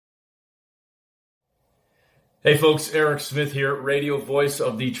Hey folks, Eric Smith here, radio voice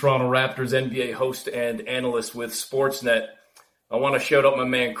of the Toronto Raptors, NBA host and analyst with Sportsnet. I want to shout out my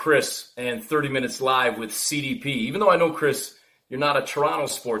man Chris and 30 Minutes Live with CDP. Even though I know, Chris, you're not a Toronto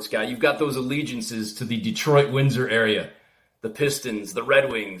sports guy, you've got those allegiances to the Detroit-Windsor area, the Pistons, the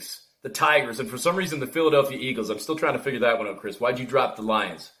Red Wings, the Tigers, and for some reason the Philadelphia Eagles. I'm still trying to figure that one out, Chris. Why'd you drop the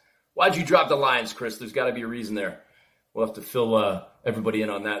Lions? Why'd you drop the Lions, Chris? There's got to be a reason there. We'll have to fill everybody in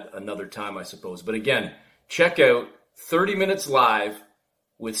on that another time, I suppose. But again, check out 30 Minutes Live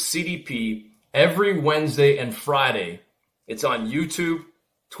with CDP every Wednesday and Friday. It's on YouTube,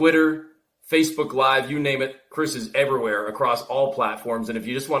 Twitter, Facebook Live, you name it. Chris is everywhere across all platforms. And if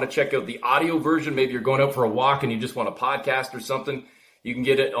you just want to check out the audio version, maybe you're going out for a walk and you just want a podcast or something, you can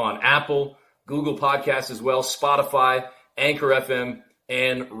get it on Apple, Google Podcasts as well, Spotify, Anchor FM,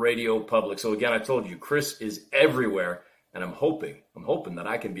 and Radio Public. So again, I told you, Chris is everywhere. And I'm hoping that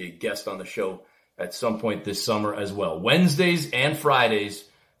I can be a guest on the show at some point this summer as well. Wednesdays and Fridays,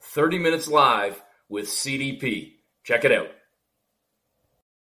 30 Minutes Live with CDP. Check it out.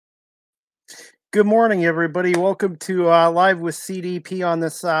 Good morning, everybody. Welcome to Live with CDP on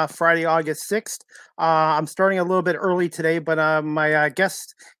this Friday, August 6th. I'm starting a little bit early today, but my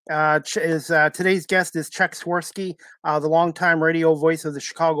guest today's guest is Chuck Swirsky, the longtime radio voice of the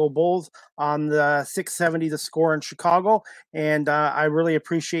Chicago Bulls on the 670 The Score in Chicago. And I really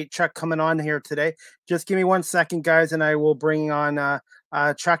appreciate Chuck coming on here today. Just give me 1 second, guys, and I will bring on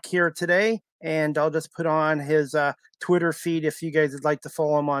Chuck here today. And I'll just put on his Twitter feed if you guys would like to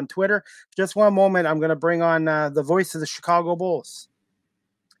follow him on Twitter. Just one moment. I'm going to bring on the voice of the Chicago Bulls.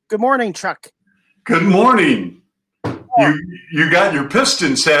 Good morning, Chuck. Good morning. You got your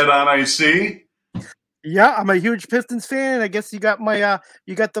Pistons hat on, I see. Yeah, I'm a huge Pistons fan, and I guess you got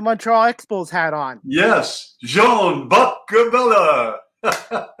the Montreal Expos hat on. Yes, John Bacabella.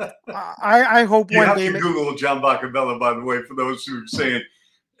 I hope you one day. You have to Google John Bacabella, by the way, for those who are saying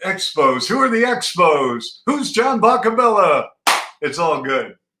Expos. Who are the Expos? Who's John Bacabella? It's all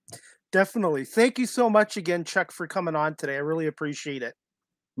good. Definitely. Thank you so much again, Chuck, for coming on today. I really appreciate it.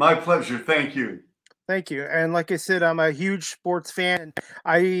 My pleasure. Thank you. Thank you. And like I said, I'm a huge sports fan.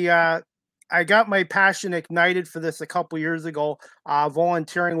 I got my passion ignited for this a couple years ago,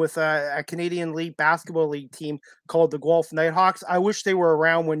 volunteering with a Canadian League basketball league team called the Guelph Nighthawks. I wish they were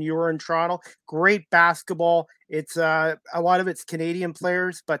around when you were in Toronto. Great basketball. It's a lot of it's Canadian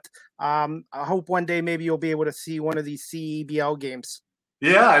players, but I hope one day maybe you'll be able to see one of these CEBL games.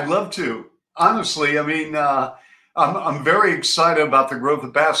 Yeah, I'd love to. Honestly, I mean, I'm very excited about the growth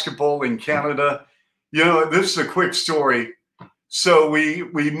of basketball in Canada. You know, this is a quick story. So we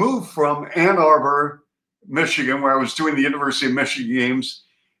moved from Ann Arbor, Michigan, where I was doing the University of Michigan games.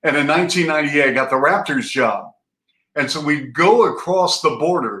 And in 1998, I got the Raptors job. And so we go across the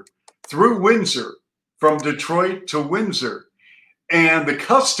border through Windsor, from Detroit to Windsor. And the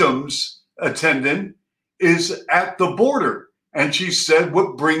customs attendant is at the border. And she said,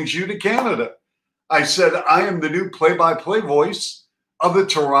 "What brings you to Canada?" I said, "I am the new play-by-play voice of the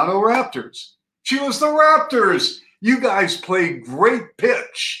Toronto Raptors." She was the Raptors. "You guys play great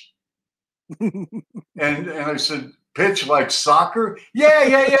pitch." and I said, "Pitch like soccer?"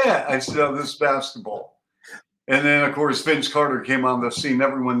 Yeah. I said, "Oh, this is basketball." And then, of course, Vince Carter came on the scene.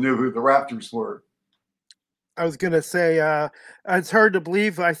 Everyone knew who the Raptors were. I was going to say, it's hard to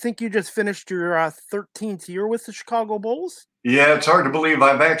believe. I think you just finished your 13th year with the Chicago Bulls. Yeah, it's hard to believe.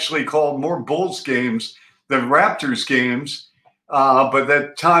 I've actually called more Bulls games than Raptors games. But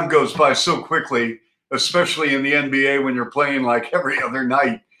that time goes by so quickly, especially in the NBA when you're playing like every other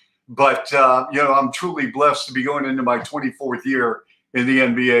night. But, I'm truly blessed to be going into my 24th year in the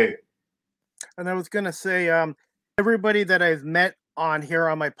NBA. And I was going to say, everybody that I've met on here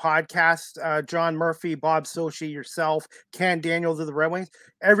on my podcast, John Murphy, Bob Sochi, yourself, Ken Daniels of the Red Wings,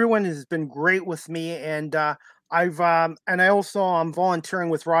 everyone has been great with me. And I'm volunteering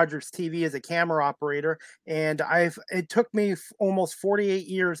with Rogers TV as a camera operator, and it took me almost 48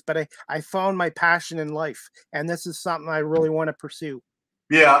 years, but I found my passion in life, and this is something I really want to pursue.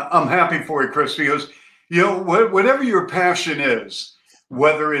 Yeah, I'm happy for you, Chris, because whatever your passion is,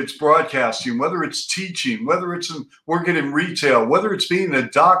 whether it's broadcasting, whether it's teaching, whether it's working in retail, whether it's being a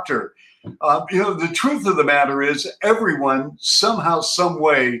doctor, the truth of the matter is everyone somehow, some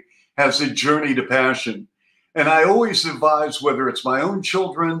way has a journey to passion. And I always advise, whether it's my own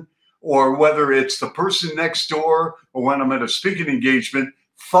children or whether it's the person next door or when I'm at a speaking engagement,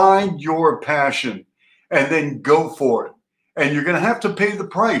 find your passion and then go for it. And you're going to have to pay the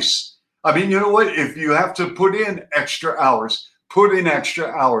price. I mean, you know what? If you have to put in extra hours, put in extra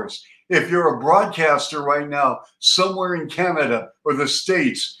hours. if you're a broadcaster right now, somewhere in Canada or the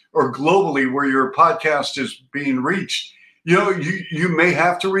States or globally where your podcast is being reached, you may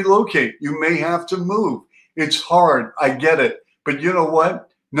have to relocate. You may have to move. It's hard. I get it. But you know what?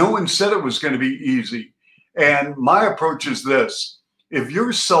 No one said it was going to be easy. And my approach is this. If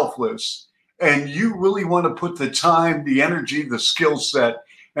you're selfless and you really want to put the time, the energy, the skill set,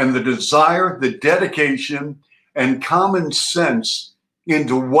 and the desire, the dedication, and common sense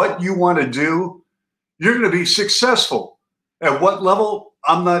into what you want to do, you're going to be successful. At what level?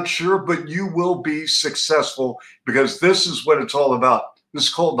 I'm not sure, but you will be successful because this is what it's all about. This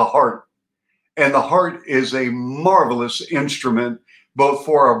is called the heart. And the heart is a marvelous instrument, both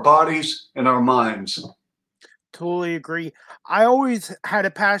for our bodies and our minds. Totally agree. I always had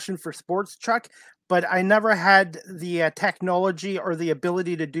a passion for sports, Chuck, but I never had the technology or the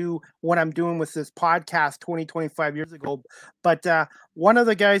ability to do what I'm doing with this podcast 25 years ago. But one of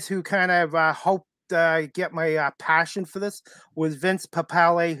the guys who kind of helped get my passion for this was Vince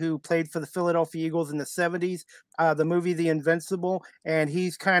Papale, who played for the Philadelphia Eagles in the 70s, the movie The Invincible. And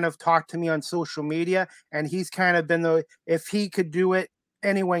he's kind of talked to me on social media, and he's kind of been if he could do it,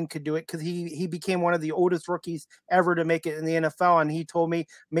 anyone could do it, because he became one of the oldest rookies ever to make it in the NFL. And he told me,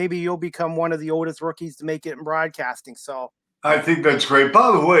 maybe you'll become one of the oldest rookies to make it in broadcasting. So I think that's great.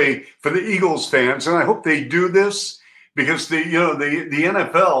 By the way, for the Eagles fans, and I hope they do this, because the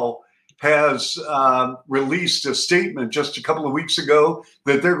NFL has released a statement just a couple of weeks ago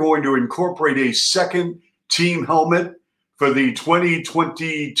that they're going to incorporate a second team helmet for the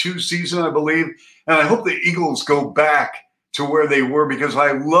 2022 season, I believe. And I hope the Eagles go back to where they were, because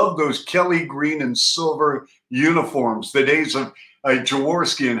I love those Kelly green and silver uniforms, the days of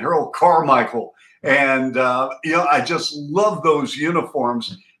Jaworski and Harold Carmichael. And, I just love those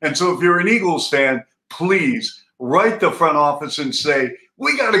uniforms. And so if you're an Eagles fan, please write the front office and say,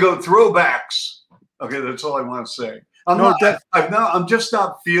 we got to go throwbacks. Okay, that's all I want to say. I'm just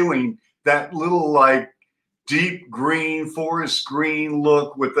not feeling that little like deep green, forest green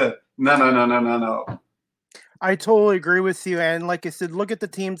look with the no. I totally agree with you. And like I said, look at the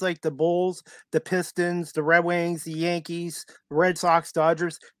teams like the Bulls, the Pistons, the Red Wings, the Yankees, the Red Sox,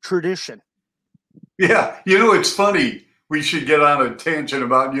 Dodgers. Tradition. Yeah, it's funny. We should get on a tangent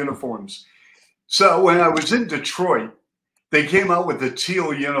about uniforms. So when I was in Detroit, they came out with the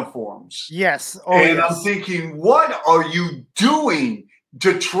teal uniforms. Yes. Yes. I'm thinking, what are you doing?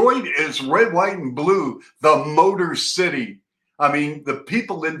 Detroit is red, white, and blue, the Motor City. I mean, the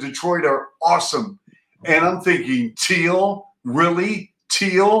people in Detroit are awesome. And I'm thinking, teal? Really?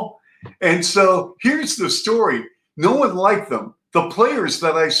 Teal? And so here's the story. No one liked them. The players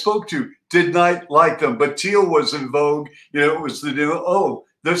that I spoke to did not like them, but teal was in vogue. It was the new,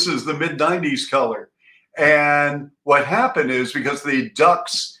 this is the mid-90s color. And what happened is, because the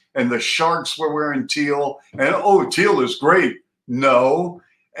Ducks and the Sharks were wearing teal, and teal is great. No.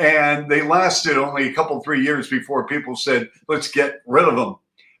 And they lasted only a couple, 3 years before people said, let's get rid of them.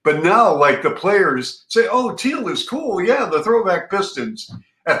 But now, like, the players say, teal is cool. Yeah, the throwback Pistons.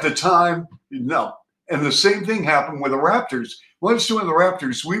 At the time, no. And the same thing happened with the Raptors. When I was doing the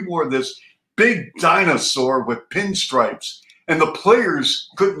Raptors, we wore this big dinosaur with pinstripes, and the players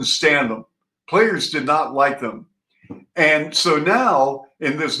couldn't stand them. Players did not like them. And so now,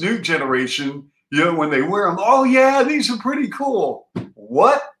 in this new generation, when they wear them, these are pretty cool.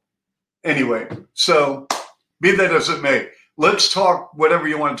 What? Anyway, so be that as it may. Let's talk whatever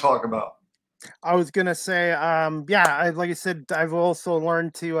you want to talk about. I was going to say, like I said, I've also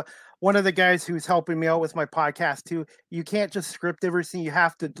learned to, one of the guys who's helping me out with my podcast too, you can't just script everything. You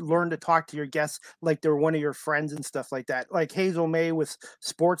have to learn to talk to your guests like they're one of your friends and stuff like that. Like Hazel May with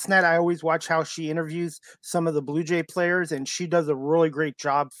Sportsnet, I always watch how she interviews some of the Blue Jay players, and she does a really great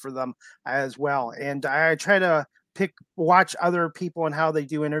job for them as well. And I try to watch other people and how they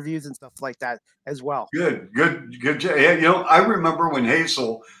do interviews and stuff like that as well. Good. Yeah, I remember when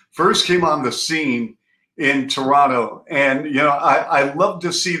Hazel first came on the scene in Toronto, and I love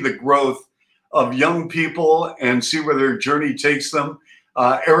to see the growth of young people and see where their journey takes them.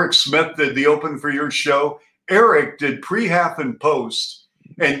 Eric Smith did the open for your show. Eric did pre, half, and post,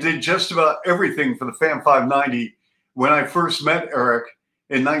 and did just about everything for the Fan 590 when I first met Eric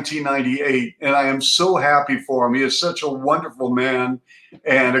in 1998, and I am so happy for him. He is such a wonderful man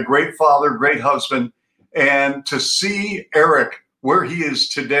and a great father, great husband. And to see Eric where he is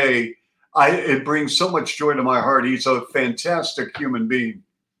today, it brings so much joy to my heart. He's a fantastic human being.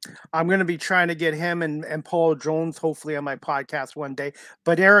 I'm going to be trying to get him and Paul Jones hopefully on my podcast one day.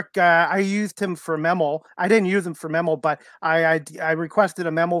 But Eric, I used him for Memo. I didn't use him for Memo, but I requested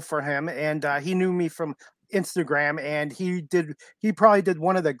a memo for him, and he knew me from Instagram, and he probably did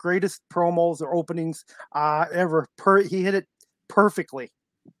one of the greatest promos or openings ever. He hit it perfectly.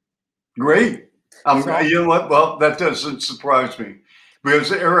 Great. You know what? Well, that doesn't surprise me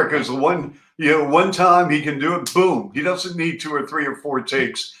because Eric is the one. One time he can do it. Boom. He doesn't need 2 or 3 or 4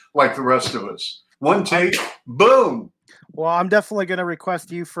 takes like the rest of us. One take, boom. Well, I'm definitely going to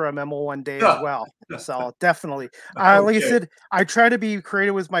request you for a memo one day as well. So definitely. Like I said, I try to be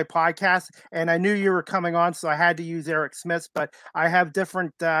creative with my podcast, and I knew you were coming on, so I had to use Eric Smith's, but I have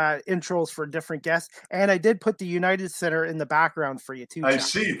different intros for different guests, and I did put the United Center in the background for you too. I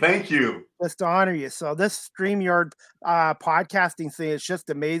see. Thank you. Just to honor you. So this StreamYard podcasting thing is just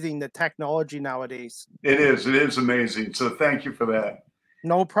amazing, the technology nowadays. It is amazing. So thank you for that.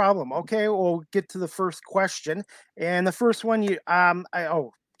 No problem. Okay, we'll get to the first question. And the first one,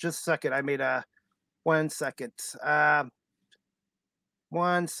 just a second. I made a 1 second.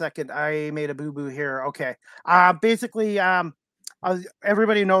 1 second. I made a boo-boo here. Okay. Basically,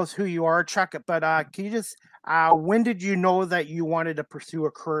 everybody knows who you are, Chuck, but can you just, when did you know that you wanted to pursue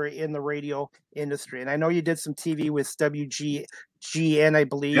a career in the radio industry? And I know you did some TV with WGN, I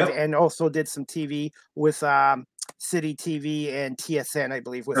believe, and also did some TV with City TV and TSN, I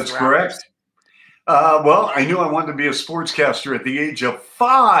believe. That's correct. Well, I knew I wanted to be a sportscaster at the age of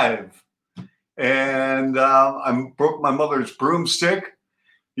 5. And I broke my mother's broomstick,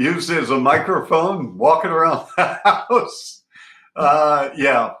 used it as a microphone, walking around the house.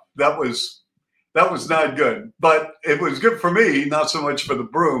 That was not good. But it was good for me, not so much for the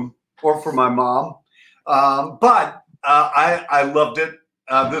broom or for my mom. But I loved it.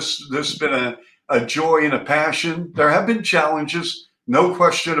 This has been a joy and a passion. There have been challenges, no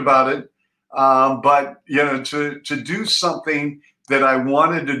question about it. But to do something that I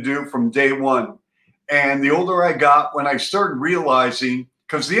wanted to do from day one. And the older I got, when I started realizing,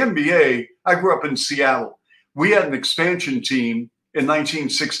 because the NBA, I grew up in Seattle. We had an expansion team in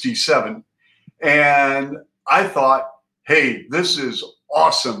 1967. And I thought, hey, this is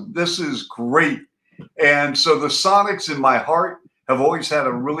awesome. This is great. And so the Sonics in my heart have always had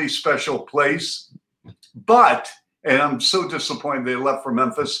a really special place. And I'm so disappointed they left for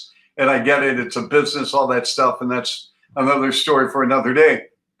Memphis. And I get it. It's a business, all that stuff. And that's another story for another day.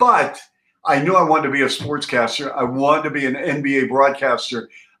 But I knew I wanted to be a sportscaster. I wanted to be an NBA broadcaster.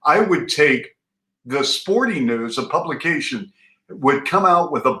 I would take the Sporting News, a publication, would come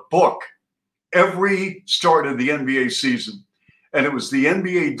out with a book every start of the NBA season. And it was the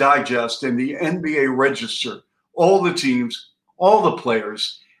NBA Digest and the NBA Register, all the teams, all the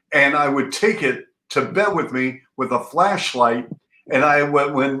players. And I would take it to bed with me with a flashlight. And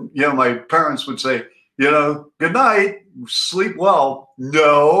when my parents would say, good night, sleep well.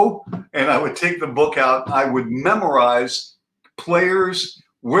 No. And I would take the book out. I would memorize players,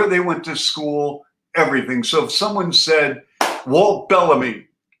 where they went to school, everything. So if someone said Walt Bellamy,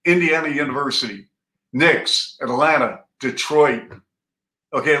 Indiana University, Knicks, Atlanta, Detroit.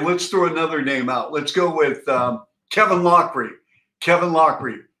 Okay, let's throw another name out. Let's go with Kevin Lockery. Kevin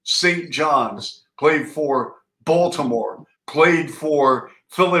Lockery, St. John's, played for Baltimore, played for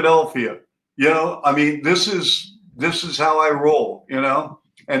Philadelphia. This is how I roll,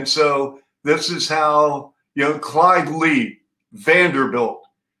 And so this is how, Clyde Lee, Vanderbilt,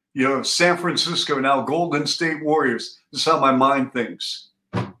 San Francisco, now Golden State Warriors. This is how my mind thinks.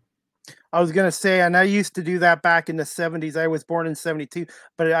 I was going to say, and I used to do that back in the 70s. I was born in 72,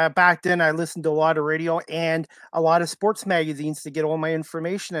 but back then I listened to a lot of radio and a lot of sports magazines to get all my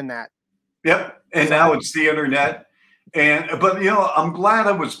information in that. Yep. And now it's the internet. But I'm glad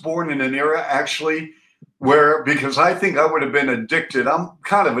I was born in an era actually because I think I would have been addicted. I'm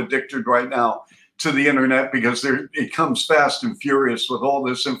kind of addicted right now to the internet because it comes fast and furious with all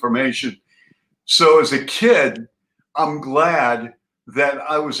this information. So as a kid, I'm glad that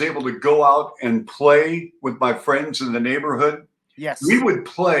I was able to go out and play with my friends in the neighborhood. Yes. We would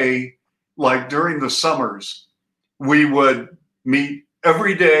play like during the summers. We would meet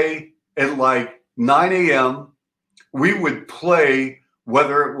every day at like 9 a.m. We would play,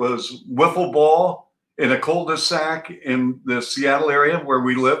 whether it was wiffle ball in a cul-de-sac in the Seattle area where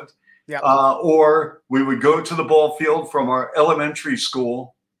we lived, or we would go to the ball field from our elementary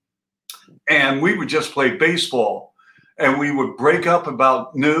school and we would just play baseball. And we would break up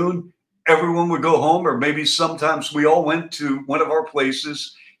about noon. Everyone would go home, or maybe sometimes we all went to one of our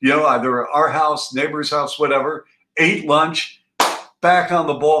places, either our house, neighbor's house, whatever, ate lunch, back on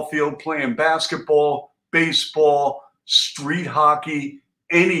the ball field playing basketball, baseball, street hockey,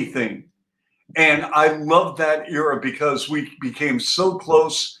 anything. And I loved that era because we became so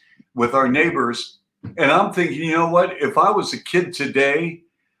close with our neighbors. And I'm thinking, you know what? If I was a kid today,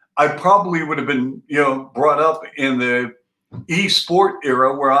 I probably would have been, brought up in the e-sport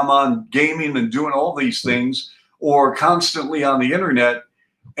era where I'm on gaming and doing all these things, or constantly on the internet.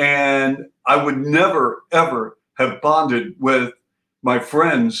 And I would never, ever have bonded with my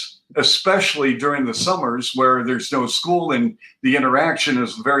friends, especially during the summers where there's no school and the interaction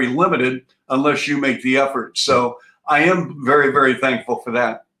is very limited unless you make the effort. So I am very, very thankful for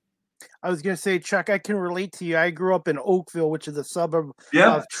that. I was going to say, Chuck, I can relate to you. I grew up in Oakville, which is a suburb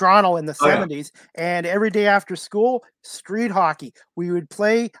Yeah. of Toronto in the Oh, yeah. 70s. And every day after school, street hockey. We would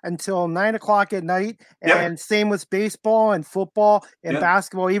play until 9 o'clock at night. Yeah. And same with baseball and football and Yeah.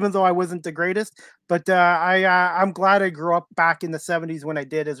 basketball, even though I wasn't the greatest. But I'm glad I grew up back in the 70s when I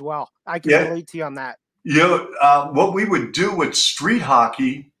did as well. I can Yeah. relate to you on that. What we would do with street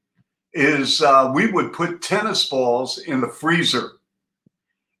hockey is we would put tennis balls in the freezer.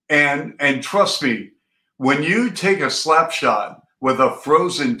 And trust me, when you take a slap shot with a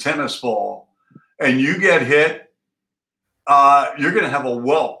frozen tennis ball and you get hit, you're going to have a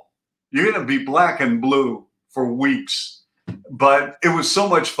welt. You're going to be black and blue for weeks. But it was so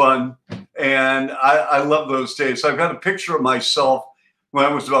much fun, and I love those days. I've got a picture of myself when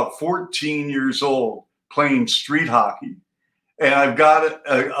I was about 14 years old playing street hockey, and I've got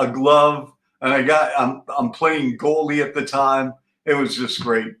a glove, and I'm playing goalie at the time. It was just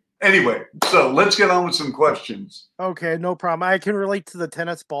great. Anyway, so let's get on with some questions. Okay, no problem. I can relate to the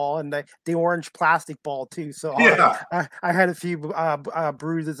tennis ball and the orange plastic ball too. So Yeah. I had a few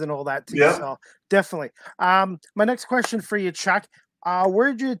bruises and all that too. Yeah. So definitely. My next question for you, Chuck. Where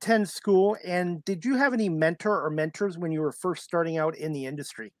did you attend school, and did you have any mentor or mentors when you were first starting out in the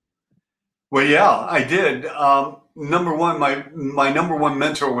industry? Well, yeah, I did. Number one, my number one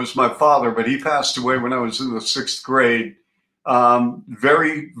mentor was my father, but he passed away when I was in the sixth grade.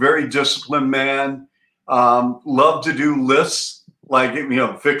 Very, very disciplined man. Loved to do lists, like,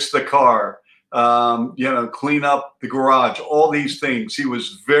 fix the car, clean up the garage, all these things. He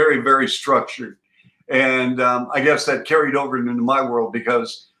was very, very structured. And I guess that carried over into my world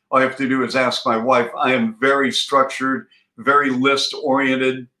because all I have to do is ask my wife. I am very structured, very list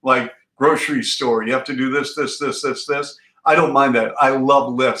oriented, like grocery store. You have to do this, this, this, this, this. I don't mind that. I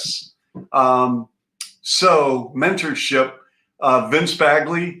love lists. So mentorship. Vince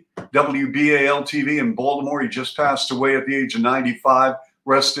Bagley, WBAL TV in Baltimore. He just passed away at the age of 95.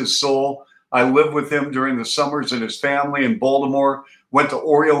 Rest his soul. I lived with him during the summers and his family in Baltimore. Went to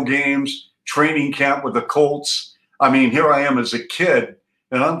Oriole games, training camp with the Colts. I mean, here I am as a kid,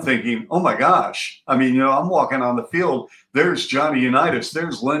 and I'm thinking, oh my gosh. I mean, I'm walking on the field. There's Johnny Unitas.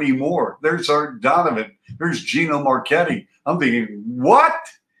 There's Lenny Moore. There's Art Donovan. There's Gino Marchetti. I'm thinking, what?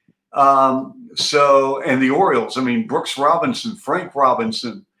 And the Orioles, I mean, Brooks Robinson, Frank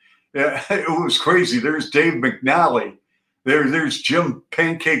Robinson, it was crazy. There's Dave McNally. There's Jim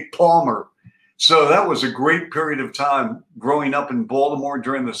Pancake Palmer. So that was a great period of time growing up in Baltimore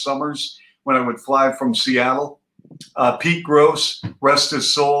during the summers when I would fly from Seattle. Pete Gross, rest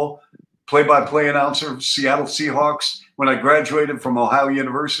his soul, play-by-play announcer of Seattle Seahawks. When I graduated from Ohio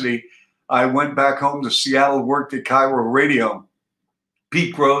University, I went back home to Seattle, worked at Cairo Radio.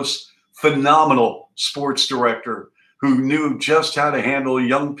 Pete Gross, phenomenal sports director who knew just how to handle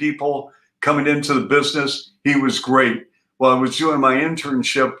young people coming into the business. He was great. While I was doing my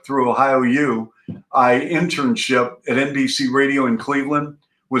internship through Ohio U, internship at NBC Radio in Cleveland,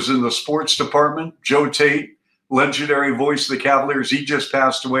 was in the sports department. Joe Tate, legendary voice of the Cavaliers, he just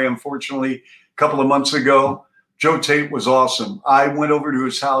passed away, unfortunately, a couple of months ago. Joe Tate was awesome. I went over to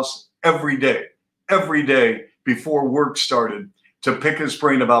his house every day before work started, to pick his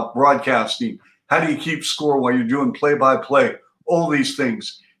brain about broadcasting. How do you keep score while you're doing play-by-play? All these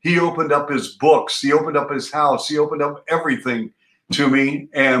things. He opened up his books. He opened up his house. He opened up everything to me.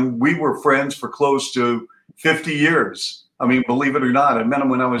 And we were friends for close to 50 years. I mean, believe it or not, I met him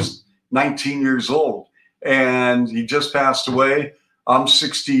when I was 19 years old. And he just passed away. I'm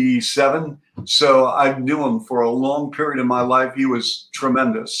 67. So I knew him for a long period of my life. He was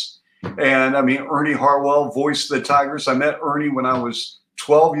tremendous. And I mean, Ernie Harwell, voice of the Tigers. I met Ernie when I was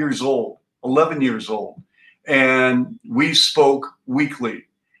 12 years old, 11 years old. And we spoke weekly.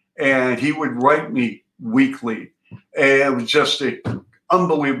 And he would write me weekly. And it was just an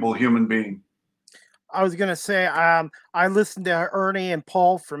unbelievable human being. I was going to say, I listened to Ernie and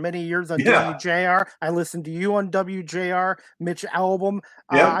Paul for many years on WJR. I listened to you on WJR, Mitch Albom.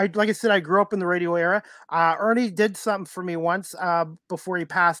 Like I said, I grew up in the radio era. Ernie did something for me once before he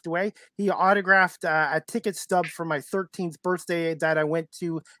passed away. He autographed a ticket stub for my 13th birthday that I went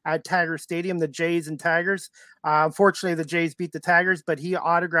to at Tiger Stadium, the Jays and Tigers. Unfortunately, the Jays beat the Tigers, but he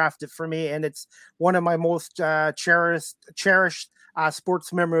autographed it for me, and it's one of my most cherished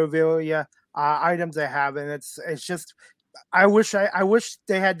sports memorabilia items I have, and it's just. I wish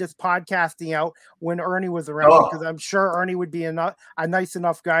they had this podcasting out when Ernie was around, because I'm sure Ernie would be a nice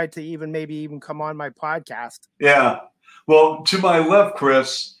enough guy to even come on my podcast. Yeah. Well, to my left,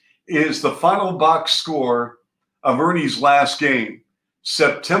 Chris, is the final box score of Ernie's last game,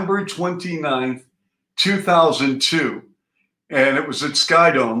 September 29th, 2002. And it was at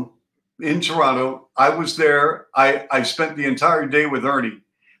Skydome in Toronto. I was there. I spent the entire day with Ernie.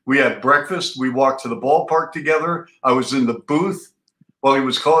 We had breakfast. We walked to the ballpark together. I was in the booth while he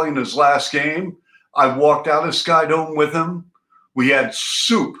was calling his last game. I walked out of Skydome with him. We had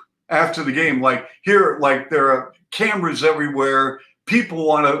soup after the game. Like here, like there are cameras everywhere. People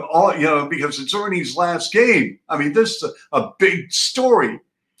want to, because it's Ernie's last game. I mean, this is a big story.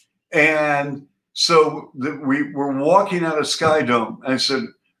 And so we were walking out of Skydome. And I said,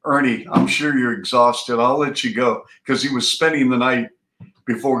 Ernie, I'm sure you're exhausted. I'll let you go, because he was spending the night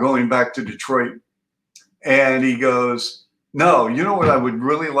before going back to Detroit. And he goes, no, you know what I would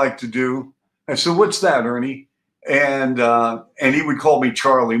really like to do? I said, what's that, Ernie? And he would call me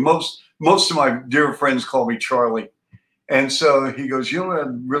Charlie. Most of my dear friends call me Charlie. And so he goes, you know what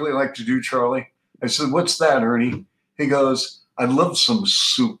I'd really like to do, Charlie? I said, what's that, Ernie? He goes, I'd love some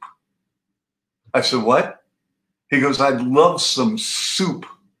soup. I said, what? He goes, I'd love some soup.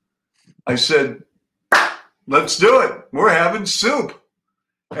 I said, let's do it. We're having soup.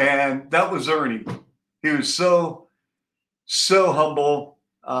 And that was Ernie. He was so humble.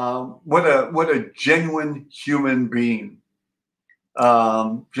 What a genuine human being.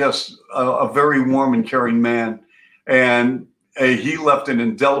 Just a very warm and caring man. And he left an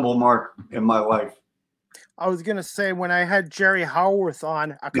indelible mark in my life. I was going to say, when I had Jerry Howarth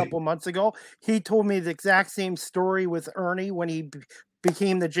on a couple months ago, he told me the exact same story with Ernie when he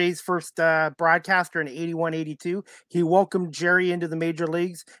became the Jays' first broadcaster in 81-82. He welcomed Jerry into the major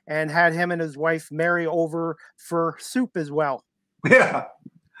leagues and had him and his wife Mary over for soup as well. Yeah,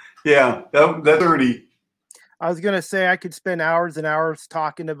 that's Ernie. I was going to say I could spend hours and hours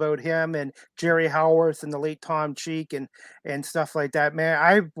talking about him and Jerry Howarth and the late Tom Cheek and stuff like that.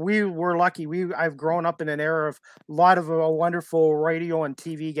 Man, we were lucky. I've grown up in an era of a lot of wonderful radio and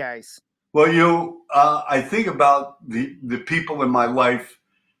TV guys. Well, I think about the people in my life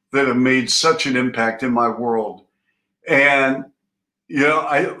that have made such an impact in my world. And,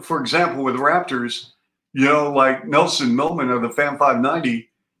 for example, with Raptors, like Nelson Millman of the Fan 590,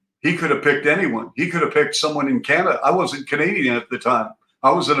 he could have picked anyone. He could have picked someone in Canada. I wasn't Canadian at the time. I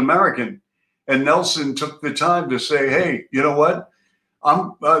was an American. And Nelson took the time to say, hey, you know what?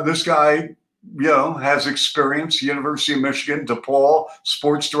 I'm this guy, has experience, University of Michigan, DePaul,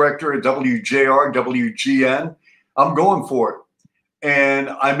 sports director at WJR, WGN. I'm going for it. And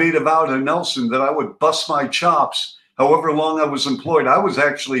I made a vow to Nelson that I would bust my chops however long I was employed. I was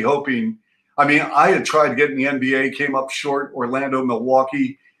actually hoping, I had tried getting the NBA, came up short, Orlando,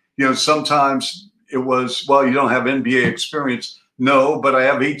 Milwaukee. Sometimes it was, well, you don't have NBA experience. No, but I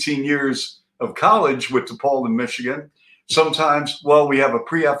have 18 years of college with DePaul in Michigan. Sometimes, well, we have a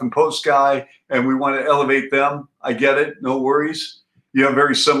pre-F and post guy and we want to elevate them. I get it. No worries.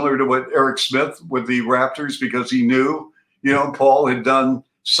 Very similar to what Eric Smith with the Raptors, because he knew, Paul had done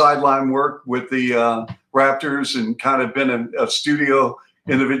sideline work with the Raptors and kind of been a studio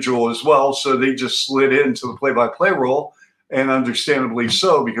individual as well. So they just slid into the play-by-play role, and understandably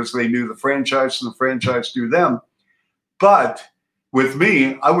so, because they knew the franchise and the franchise knew them. But with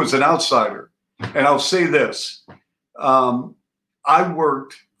me, I was an outsider. And I'll say this. I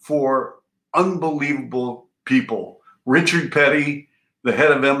worked for unbelievable people. Richard Petty, the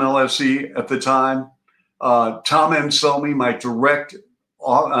head of MLSE at the time, Tom Anselmi, my direct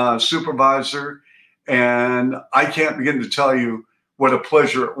supervisor. And I can't begin to tell you what a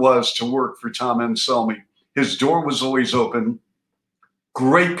pleasure it was to work for Tom Anselmi. His door was always open,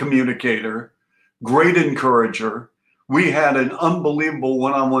 great communicator, great encourager. We had an unbelievable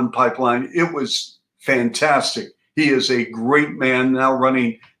one-on-one pipeline. It was fantastic. He is a great man now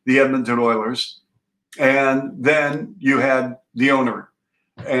running the Edmonton Oilers. And then you had the owner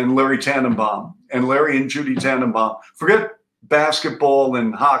and Larry Tannenbaum, and Larry and Judy Tannenbaum. Forget basketball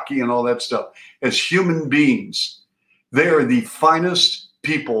and hockey and all that stuff. As human beings, they are the finest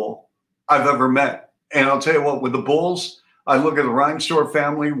people I've ever met. And I'll tell you what, with the Bulls, I look at the Reinsdorf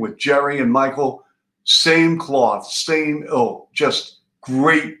family with Jerry and Michael, same cloth, just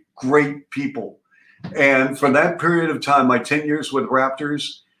great, great people. And for that period of time, my 10 years with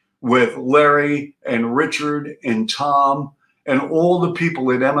Raptors, with Larry and Richard and Tom and all the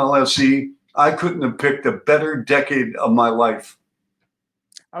people at MLSE, I couldn't have picked a better decade of my life.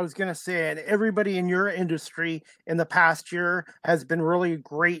 I was going to say, and everybody in your industry in the past year has been really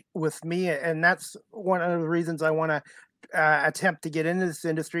great with me. And that's one of the reasons I want to attempt to get into this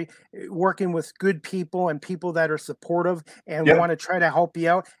industry, working with good people and people that are supportive and Yep. want to try to help you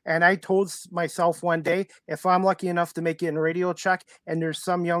out. And I told myself one day, if I'm lucky enough to make it in Radio Chuck and there's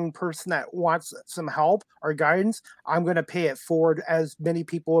some young person that wants some help or guidance, I'm going to pay it forward, as many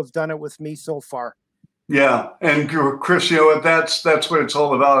people have done it with me so far. Yeah, and Chris, you know what? That's what it's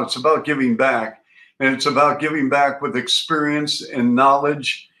all about. It's about giving back, and it's about giving back with experience and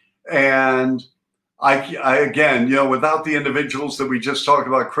knowledge. And I again, you know, without the individuals that we just talked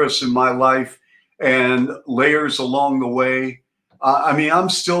about, Chris, in my life, and layers along the way, I mean, I'm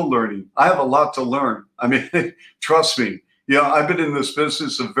still learning. I have a lot to learn. I mean, trust me. You know, I've been in this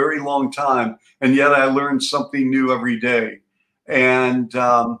business a very long time, and yet I learn something new every day. And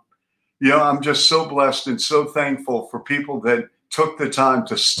you know, I'm just so blessed and so thankful for people that took the time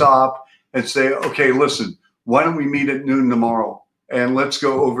to stop and say, okay, listen, why don't we meet at noon tomorrow and let's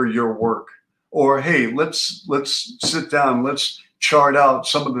go over your work? Or, hey, let's sit down, let's chart out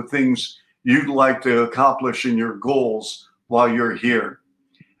some of the things you'd like to accomplish in your goals while you're here.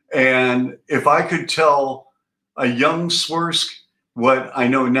 And if I could tell a young Swersk what I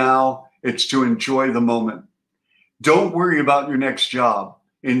know now, it's to enjoy the moment. Don't worry about your next job.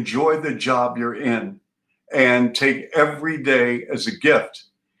 Enjoy the job you're in and take every day as a gift,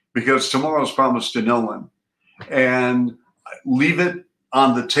 because tomorrow's promised to no one. And leave it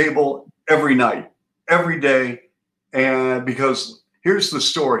on the table every night, every day. And because here's the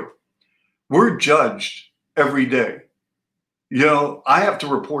story, we're judged every day. You know, I have to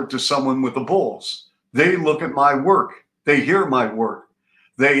report to someone with the Bulls. They look at my work, they hear my work,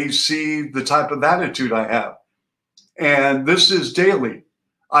 they see the type of attitude I have. And this is daily.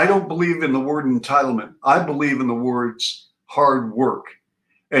 I don't believe in the word entitlement. I believe in the words hard work.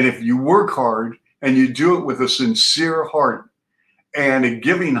 And if you work hard and you do it with a sincere heart and a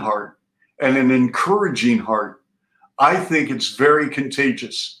giving heart and an encouraging heart, I think it's very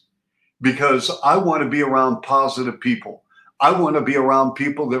contagious, because I want to be around positive people. I want to be around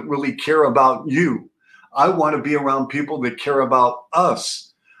people that really care about you. I want to be around people that care about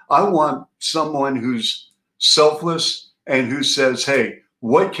us. I want someone who's selfless and who says, hey,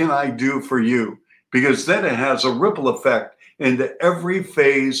 what can I do for you? Because then it has a ripple effect into every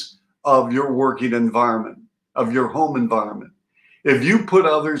phase of your working environment, of your home environment. If you put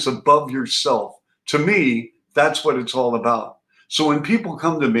others above yourself, to me, that's what it's all about. So when people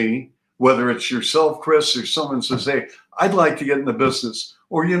come to me, whether it's yourself, Chris, or someone says, hey, I'd like to get in the business,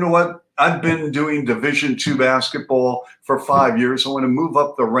 or you know what, I've been doing Division II basketball for 5 years. I want to move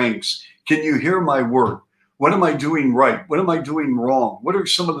up the ranks. Can you hear my work? What am I doing right? What am I doing wrong? What are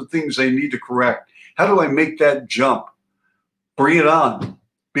some of the things I need to correct? How do I make that jump? Bring it on.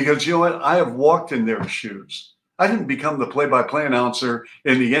 Because you know what? I have walked in their shoes. I didn't become the play-by-play announcer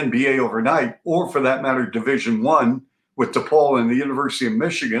in the NBA overnight, or for that matter, Division I with DePaul and the University of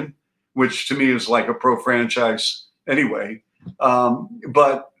Michigan, which to me is like a pro franchise anyway.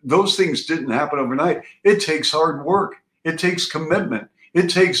 But those things didn't happen overnight. It takes hard work. It takes commitment.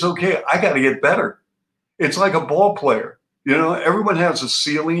 It takes, okay, I got to get better. It's like a ball player. You know, everyone has a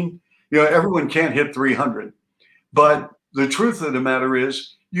ceiling. You know, everyone can't hit 300. But the truth of the matter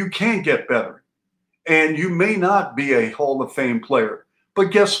is you can get better. And you may not be a Hall of Fame player.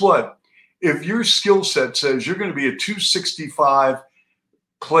 But guess what? If your skill set says you're going to be a 265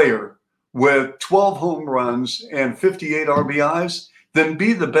 player with 12 home runs and 58 RBIs, then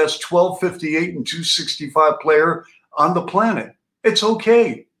be the best 12, 58, and 265 player on the planet. It's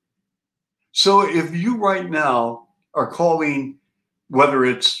okay. So if you right now are calling, whether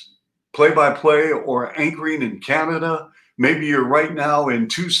it's play-by-play or anchoring in Canada, maybe you're right now in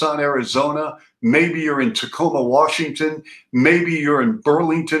Tucson, Arizona, maybe you're in Tacoma, Washington, maybe you're in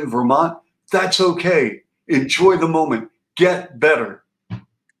Burlington, Vermont, that's okay. Enjoy the moment. Get better.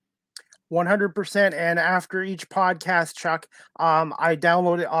 100%. And after each podcast, Chuck, I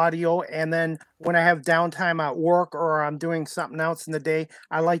download the audio, and then when I have downtime at work or I'm doing something else in the day,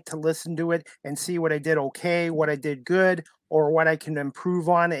 I like to listen to it and see what I did okay, what I did good, or what I can improve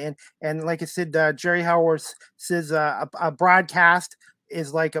on. And like I said, Jerry Howard says a broadcast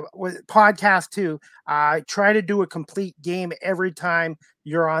is like a podcast too. Try to do a complete game every time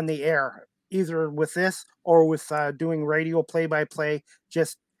you're on the air, either with this or with doing radio play-by-play.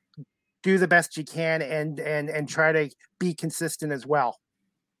 Just do the best you can and try to be consistent as well.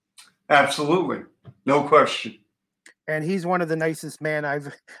 Absolutely. No question. And he's one of the nicest men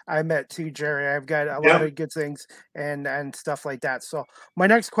I met too, Jerry. I've got a lot of good things and stuff like that. So my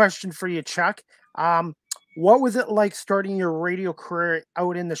next question for you, Chuck, What was it like starting your radio career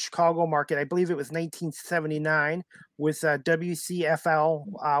out in the Chicago market? I believe it was 1979 with WCFL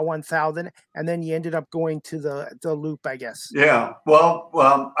 1000, and then you ended up going to the Loop, I guess. Yeah.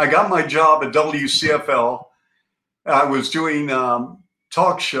 Well, I got my job at WCFL. I was doing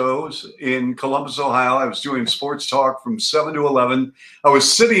talk shows in Columbus, Ohio. I was doing sports talk from 7 to 11. I was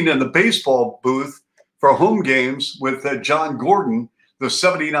sitting in the baseball booth for home games with John Gordon, the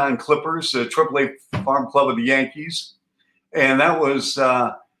 79 Clippers, the AAA farm club of the Yankees. And that was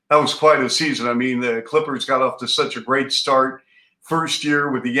quite a season. I mean, the Clippers got off to such a great start. First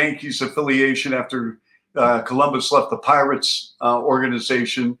year with the Yankees affiliation after Columbus left the Pirates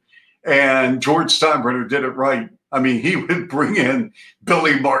organization. And George Steinbrenner did it right. I mean, he would bring in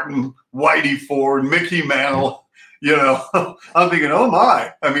Billy Martin, Whitey Ford, Mickey Mantle. You know, I'm thinking, oh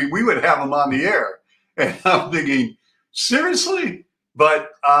my. I mean, we would have him on the air. And I'm thinking, seriously?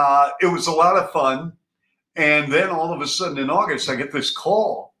 But it was a lot of fun. And then all of a sudden in August, I get this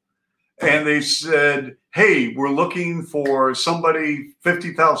call. And they said, hey, we're looking for somebody,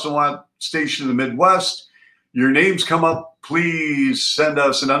 50,000 watt station in the Midwest. Your name's come up. Please send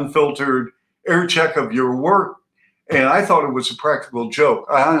us an unfiltered air check of your work. And I thought it was a practical joke.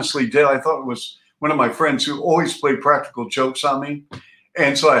 I honestly did. I thought it was one of my friends who always played practical jokes on me.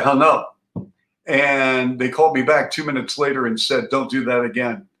 And so I hung up. And they called me back 2 minutes later and said, don't do that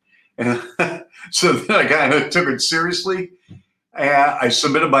again. And so then I kind of took it seriously. And I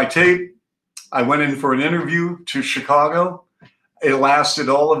submitted my tape. I went in for an interview to Chicago. It lasted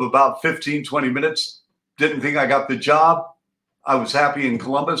all of about 15, 20 minutes. Didn't think I got the job. I was happy in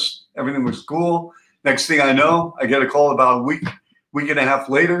Columbus. Everything was cool. Next thing I know, I get a call about a week and a half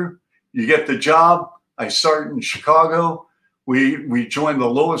later. You get the job. I start in Chicago. We joined the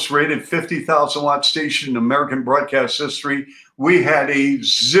lowest rated 50,000 watt station in American broadcast history. We had a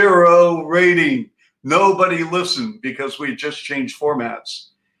 0 rating. Nobody listened because we just changed formats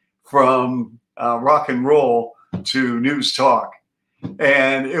from rock and roll to news talk.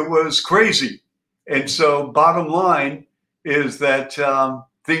 And it was crazy. And so bottom line is that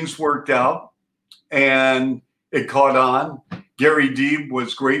things worked out and it caught on. Gary Deeb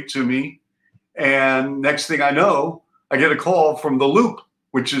was great to me. And next thing I know, I get a call from The Loop,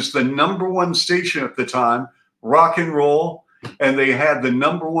 which is the #1 station at the time, rock and roll. And they had the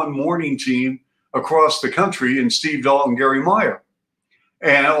 #1 morning team across the country in Steve Dahl and Gary Meyer.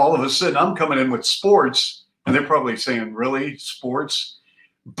 And all of a sudden I'm coming in with sports and they're probably saying, really, sports?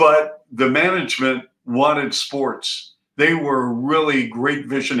 But the management wanted sports. They were really great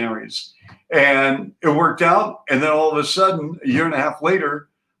visionaries. And it worked out. And then all of a sudden, a year and a half later,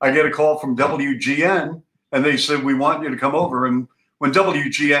 I get a call from WGN and they said, we want you to come over. And when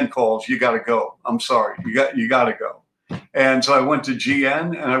WGN calls, you got to go. I'm sorry, you got to go. And so I went to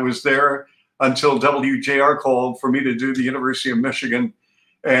GN and I was there until WJR called for me to do the University of Michigan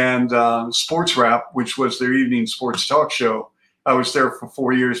and Sports Wrap, which was their evening sports talk show. I was there for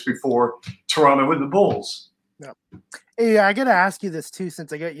 4 years before Toronto and the Bulls. Yep. Hey, I got to ask you this too,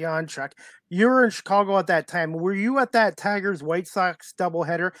 since I got you on, Chuck. You were in Chicago at that time. Were you at that Tigers White Sox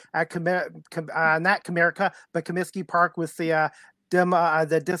doubleheader at not Comerica, but Comiskey Park with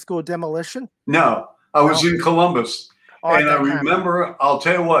the Disco Demolition? No, I was in Columbus. And I remember, I'll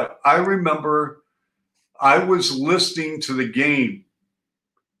tell you what, I remember I was listening to the game.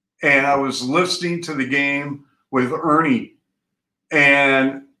 And I was listening to the game with Ernie.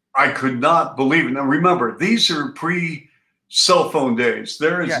 And I could not believe it. Now, remember, these are pre-cell phone days.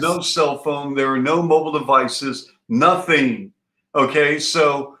 There is no cell phone. There are no mobile devices, nothing. Okay,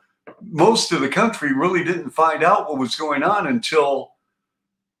 so most of the country really didn't find out what was going on until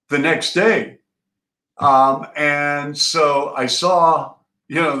the next day. And so I saw,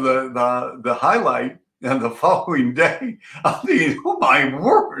 the highlight, and the following day, I'm thinking, oh my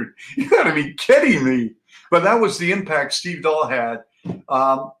word, you got to be kidding me. But that was the impact Steve Dahl had.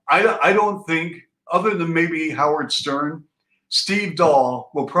 I don't think, other than maybe Howard Stern, Steve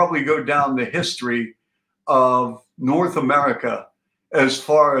Dahl will probably go down the history of North America as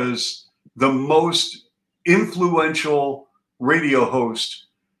far as the most influential radio host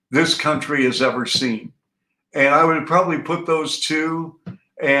this country has ever seen. And I would probably put those two,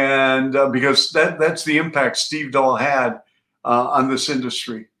 and because that's the impact Steve Dahl had on this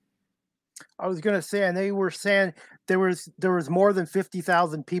industry. I was going to say, and they were saying there was more than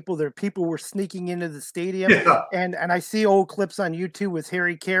 50,000 people there. People were sneaking into the stadium, and I see old clips on YouTube with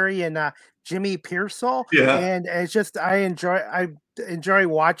Harry Carey and Jimmy Pearsall, and it's just I enjoy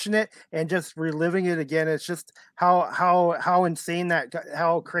watching it and just reliving it again. It's just how insane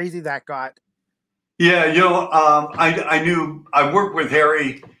how crazy that got. Yeah, I worked with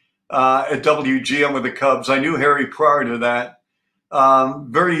Harry at WGN with the Cubs. I knew Harry prior to that.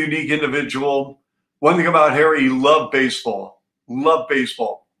 Very unique individual. One thing about Harry, he loved baseball.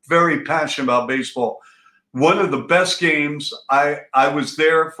 Very passionate about baseball. One of the best games, I was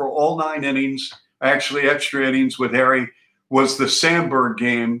there for all 9 innings, actually extra innings with Harry, was the Sandberg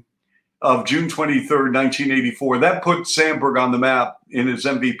game of June 23rd, 1984. That put Sandberg on the map in his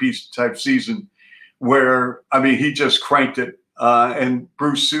MVP type season where, I mean, he just cranked it. And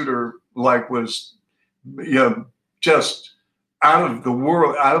Bruce Sutter, was, just out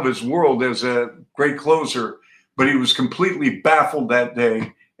of his world as a great closer, but he was completely baffled that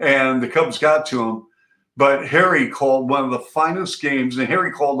day, and the Cubs got to him. But Harry called one of the finest games, and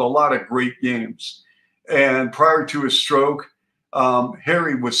Harry called a lot of great games. And prior to his stroke,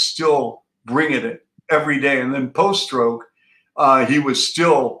 Harry was still bringing it every day. And then post-stroke, he was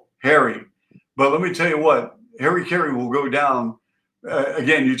still Harry. But let me tell you what, Harry Carey will go down.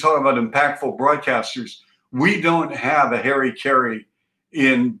 Again, you talk about impactful broadcasters. We don't have a Harry Carey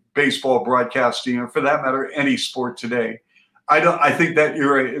in baseball broadcasting, or for that matter, any sport today. I think that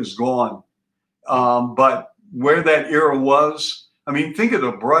era is gone. But where that era was, I mean, think of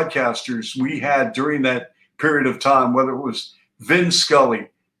the broadcasters we had during that period of time, whether it was Vin Scully,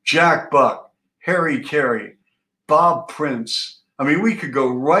 Jack Buck, Harry Carey, Bob Prince. I mean, we could go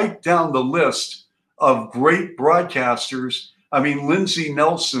right down the list of great broadcasters. I mean, Lindsey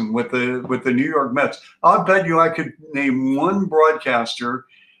Nelson with the New York Mets. I'll bet you I could name one broadcaster,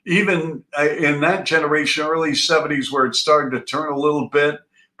 even in that generation, early 70s, where it started to turn a little bit,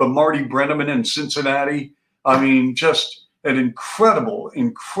 but Marty Brennaman in Cincinnati. I mean, just an incredible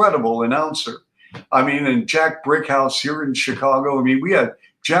announcer. I mean, and Jack Brickhouse here in Chicago. I mean, we had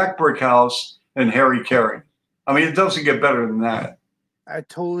Jack Brickhouse and Harry Carey. I mean, it doesn't get better than that. I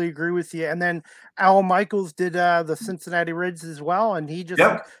totally agree with you. And then Al Michaels did the Cincinnati Reds as well, and he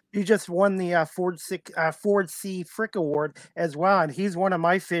just won the Ford C. Frick Award as well, and he's one of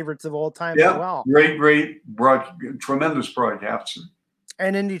my favorites of all time as well. Great, tremendous broadcaster.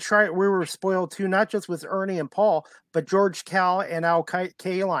 And in Detroit, we were spoiled too, not just with Ernie and Paul, but George Cal and Al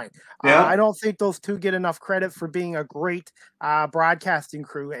Kaline. I don't think those two get enough credit for being a great broadcasting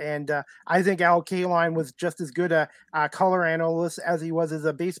crew. And I think Al Kaline was just as good a color analyst as he was as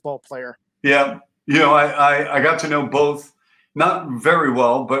a baseball player. Yeah. I got to know both, not very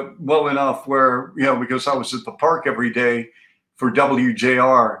well, but well enough where, because I was at the park every day for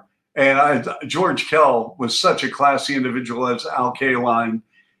WJR. And George Kell was such a classy individual as Al Kaline.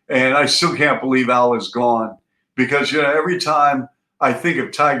 And I still can't believe Al is gone because, every time I think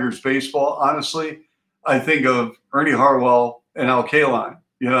of Tigers baseball, honestly, I think of Ernie Harwell and Al Kaline,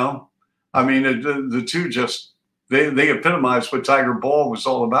 I mean, the two just, they epitomized what Tiger ball was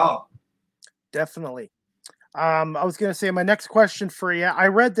all about. Definitely. I was going to say my next question for you. I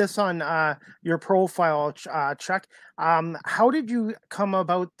read this on your profile, Chuck. How did you come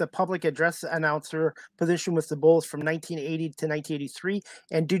about the public address announcer position with the Bulls from 1980 to 1983?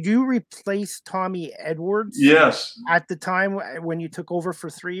 And did you replace Tommy Edwards? Yes. At the time when you took over for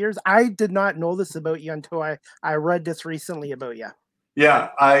 3 years? I did not know this about you until I read this recently about you. Yeah,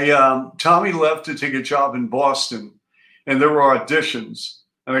 Tommy left to take a job in Boston, and there were auditions.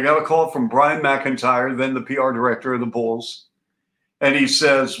 And I got a call from Brian McIntyre, then the PR director of the Bulls. And he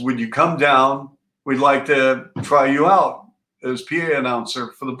says, would you come down? We'd like to try you out as PA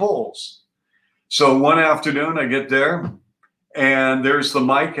announcer for the Bulls. So one afternoon I get there and there's the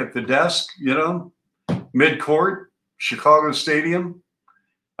mic at the desk, mid-court, Chicago Stadium.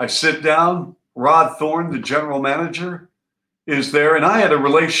 I sit down. Rod Thorne, the general manager, is there. And I had a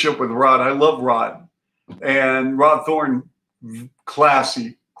relationship with Rod. I love Rod. And Rod Thorne,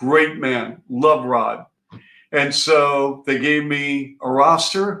 classy, great man, love Rod. And so they gave me a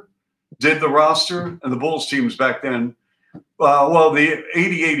roster, did the roster, and the Bulls teams back then. The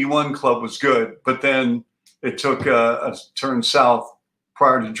 80-81 club was good, but then it took a turn south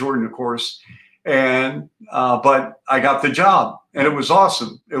prior to Jordan, of course. And but I got the job, and it was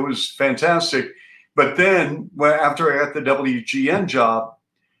awesome. It was fantastic. But then after I got the WGN job,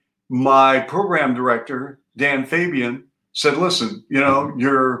 my program director, Dan Fabian, said, listen,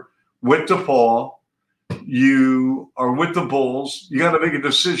 you're with DePaul, you are with the Bulls, you got to make a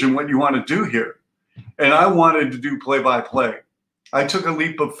decision what you want to do here. And I wanted to do play-by-play. I took a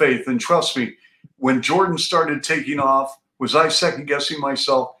leap of faith, and trust me, when Jordan started taking off, was I second-guessing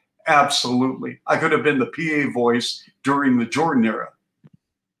myself? Absolutely. I could have been the PA voice during the Jordan era.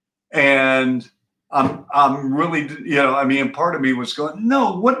 And I'm really, part of me was going,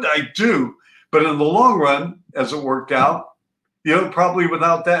 no, what did I do? But in the long run, as it worked out, probably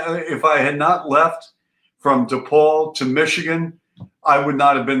without that, if I had not left from DePaul to Michigan, I would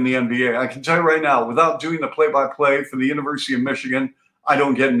not have been in the NBA. I can tell you right now, without doing the play-by-play for the University of Michigan, I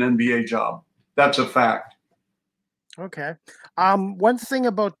don't get an NBA job. That's a fact. Okay. One thing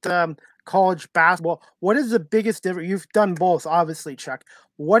about college basketball, what is the biggest difference? You've done both, obviously, Chuck.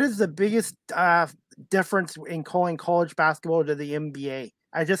 What is the biggest difference in calling college basketball to the NBA?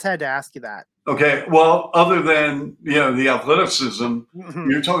 I just had to ask you that. Okay. Well, other than, the athleticism,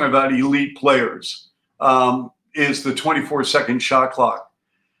 you're talking about elite players, is the 24-second shot clock.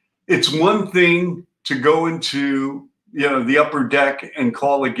 It's one thing to go into, the upper deck and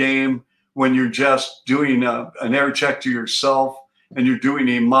call a game when you're just doing an air check to yourself and you're doing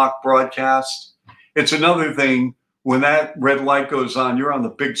a mock broadcast. It's another thing when that red light goes on, you're on the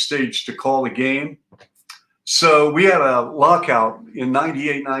big stage to call a game. So we had a lockout in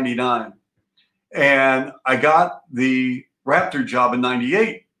 98, 99, and I got the Raptor job in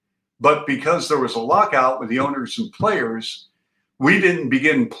 98. But because there was a lockout with the owners and players, we didn't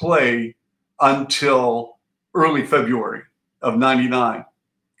begin play until early February of 99.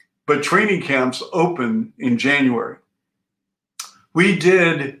 But training camps opened in January. We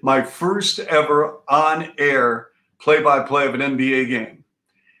did my first ever on-air play-by-play of an NBA game.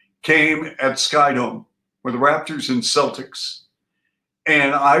 Came at Skydome with the Raptors and Celtics.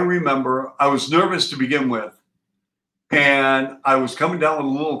 And I remember I was nervous to begin with. And I was coming down with a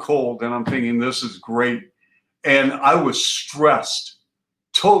little cold, and I'm thinking, this is great. And I was stressed,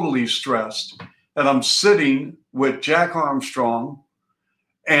 totally stressed. And I'm sitting with Jack Armstrong,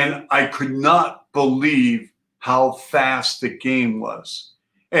 and I could not believe how fast the game was.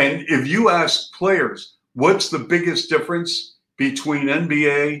 And if you ask players, what's the biggest difference between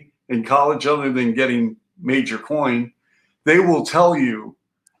NBA and college other than getting major coin, they will tell you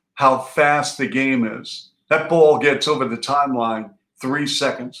how fast the game is. That ball gets over the timeline 3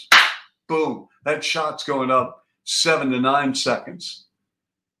 seconds. Boom. That shot's going up 7 to 9 seconds.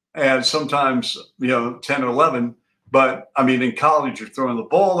 And sometimes, 10 or 11. But, in college, you're throwing the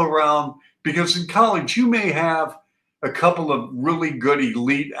ball around because in college, you may have a couple of really good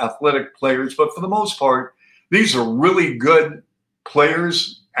elite athletic players. But for the most part, these are really good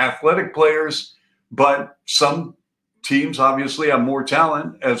players, athletic players. But some teams obviously have more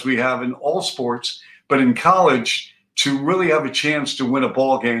talent, as we have in all sports. But in college, to really have a chance to win a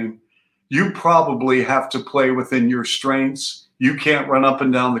ball game, you probably have to play within your strengths. You can't run up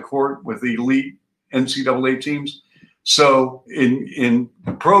and down the court with the elite NCAA teams. So in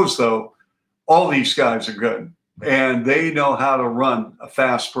pros, though, all these guys are good, and they know how to run a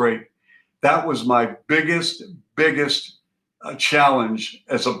fast break. That was my biggest challenge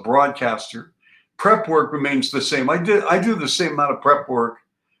as a broadcaster. Prep work remains the same. I do the same amount of prep work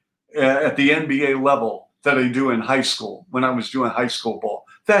at the NBA level that I do in high school when I was doing high school ball.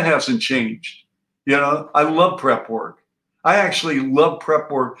 That hasn't changed. I love prep work. I actually love prep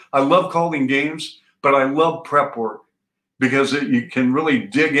work. I love calling games, but I love prep work because you can really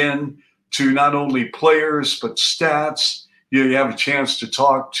dig in to not only players, but stats. You have a chance to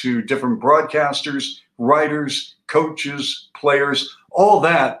talk to different broadcasters, writers, coaches, players. All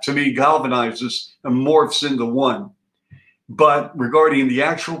that, to me, galvanizes and morphs into one. But regarding the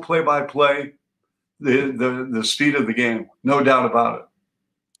actual play-by-play, the speed of the game, no doubt about it.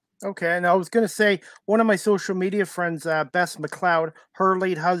 Okay, and I was going to say, one of my social media friends, Bess McLeod, her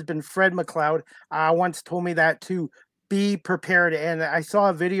late husband, Fred McLeod, once told me that to be prepared. And I saw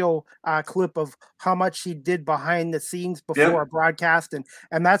a video clip of how much he did behind the scenes before a broadcast.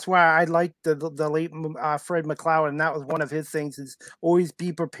 And that's why I liked the late Fred McLeod. And that was one of his things, is always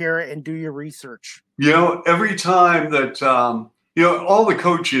be prepared and do your research. Every time that, all the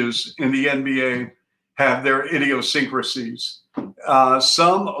coaches in the NBA have their idiosyncrasies.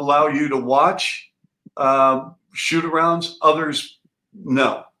 Some allow you to watch shoot-arounds, others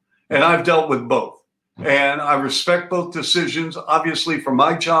no. And I've dealt with both. And I respect both decisions. Obviously, for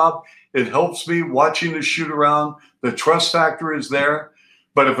my job, it helps me watching the shoot-around. The trust factor is there.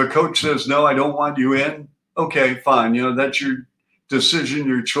 But if a coach says, no, I don't want you in, okay, fine. That's your decision,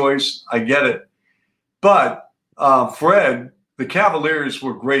 your choice. I get it. But Fred, the Cavaliers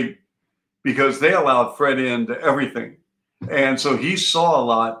were great because they allowed Fred into everything. And so he saw a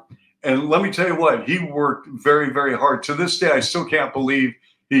lot. And let me tell you what, he worked very, very hard. To this day, I still can't believe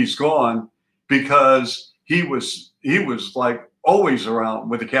he's gone because he was like always around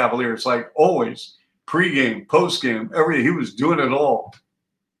with the Cavaliers, like always, pregame, postgame, everything. He was doing it all.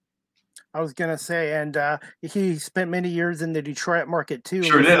 I was going to say, and he spent many years in the Detroit market too.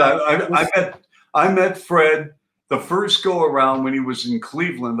 Sure did. I met Fred the first go around when he was in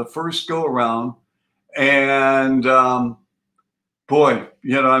Cleveland, the first go around. And boy,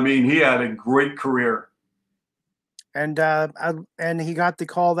 he had a great career. and he got to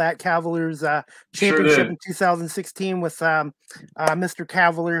call that Cavaliers Sure championship did. in 2016 with Mr.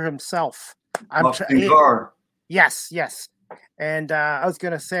 Cavalier himself. Austin Carr. Yes. And I was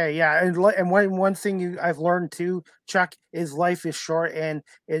gonna say, yeah, and one thing I've learned too, Chuck, is life is short, and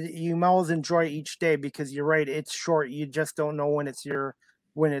you might as well enjoy each day, because you're right, it's short. You just don't know when it's your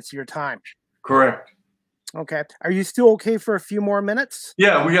time. Correct. Okay, are you still okay for a few more minutes?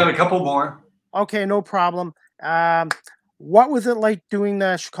 Yeah, we got a couple more. Okay, no problem. What was it like doing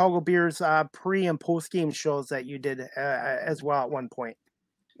the Chicago Bears pre and post game shows that you did as well at one point?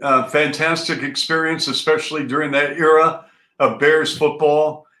 Fantastic experience, especially during that era of Bears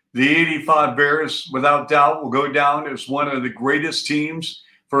football. The 85 Bears, without doubt, will go down as one of the greatest teams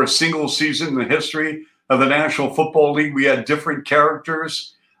for a single season in the history of the National Football League. We had different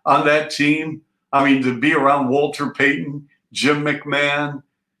characters on that team. I mean, to be around Walter Payton, Jim McMahon,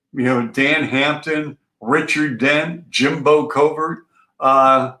 Dan Hampton, Richard Dent, Jimbo Covert,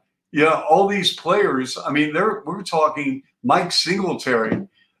 all these players. I mean, we're talking Mike Singletary.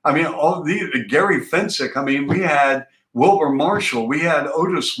 I mean, all the Gary Fensick. I mean, we had Wilbur Marshall. We had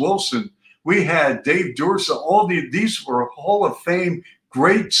Otis Wilson. We had Dave Dorsa. These were Hall of Fame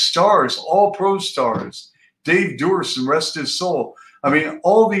great stars, all pro stars. Dave Dorsa, rest his soul. I mean,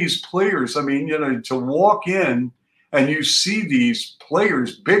 all these players. I mean, to walk in and you see these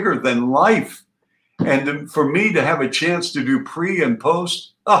players bigger than life. And for me to have a chance to do pre and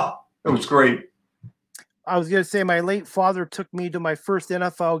post, it was great. I was going to say, my late father took me to my first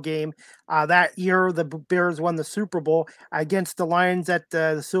NFL game. That year, the Bears won the Super Bowl against the Lions at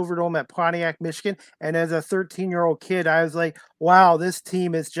the Silverdome at Pontiac, Michigan. And as a 13-year-old kid, I was like, wow, this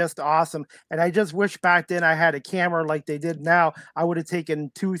team is just awesome. And I just wish back then I had a camera like they did now. I would have taken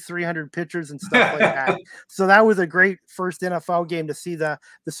 200-300 pictures and stuff like that. So that was a great first NFL game to see the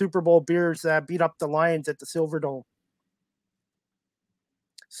Super Bowl Bears beat up the Lions at the Silverdome.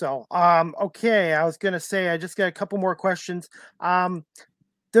 So, okay, I was going to say, I just got a couple more questions.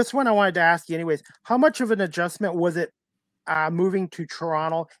 This one I wanted to ask you anyways. How much of an adjustment was it moving to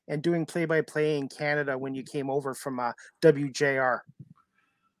Toronto and doing play-by-play in Canada when you came over from WJR?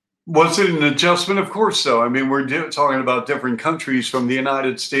 Was it an adjustment? Of course so. I mean, we're talking about different countries from the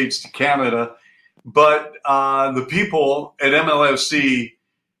United States to Canada, but the people at MLSE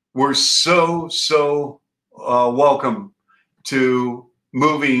were so welcome to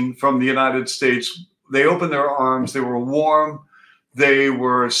moving from the United States. They opened their arms. They were warm. They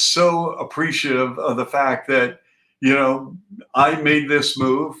were so appreciative of the fact that, I made this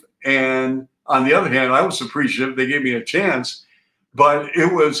move. And on the other hand, I was appreciative. They gave me a chance, but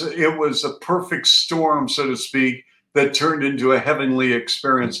it was a perfect storm, so to speak, that turned into a heavenly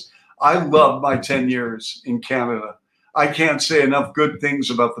experience. I loved my 10 years in Canada. I can't say enough good things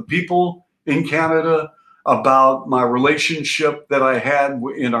about the people in Canada, about my relationship that I had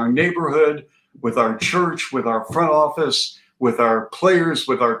in our neighborhood, with our church, with our front office, with our players,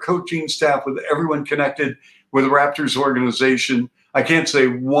 with our coaching staff, with everyone connected with the Raptors organization. I can't say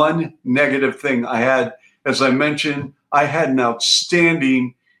one negative thing. As I mentioned, I had an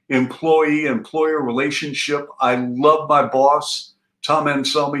outstanding employee-employer relationship. I loved my boss, Tom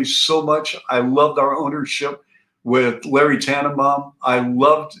Anselmi, so much. I loved our ownership with Larry Tannenbaum. I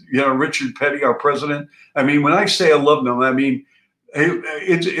loved, Richard Petty, our president. I mean, when I say I loved them, I mean,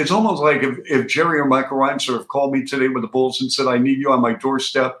 it's almost like if Jerry or Michael Reinsdorf called me today with the Bulls and said, I need you on my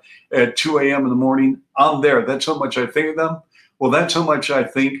doorstep at 2 a.m. in the morning, I'm there. That's how much I think of them. Well, that's how much I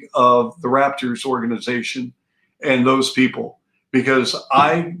think of the Raptors organization and those people, because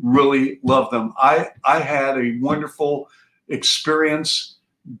I really love them. I had a wonderful experience.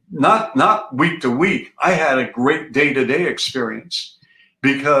 Not week to week. I had a great day-to-day experience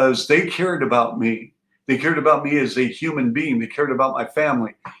because they cared about me. They cared about me as a human being. They cared about my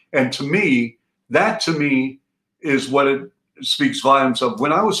family. And that to me is what it speaks volumes of.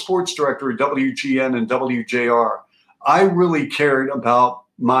 When I was sports director at WGN and WJR, I really cared about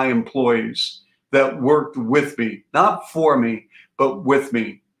my employees that worked with me, not for me, but with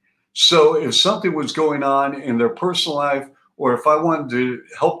me. So if something was going on in their personal life, or if I wanted to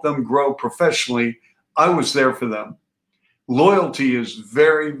help them grow professionally, I was there for them. Loyalty is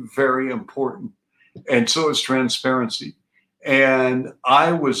very, very important. And so is transparency. And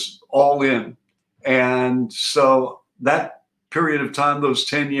I was all in. And so that period of time, those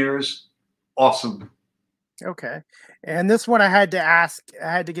 10 years, awesome. Okay. And this one I had to ask,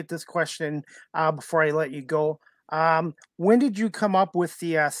 I had to get this question before I let you go. When did you come up with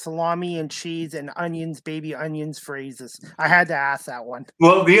the salami and cheese and onions, baby onions phrases? I had to ask that one.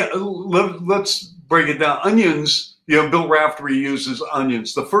 Well, let's break it down. Onions, Bill Raftery uses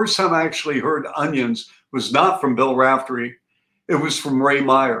onions. The first time I actually heard onions was not from Bill Raftery. It was from Ray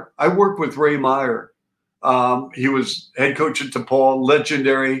Meyer. I worked with Ray Meyer. He was head coach at DePaul,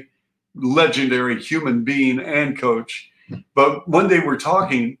 legendary human being and coach. But one day we're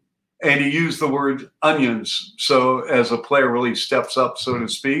talking, and he used the word onions. So as a player really steps up, so to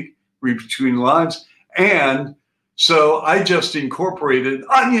speak, read between the lines. And so I just incorporated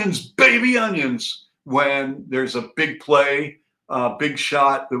onions, baby onions, when there's a big play, big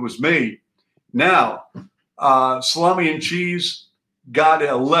shot that was made. Now, Salami and Cheese got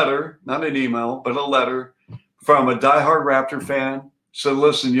a letter, not an email, but a letter from a diehard Raptor fan. So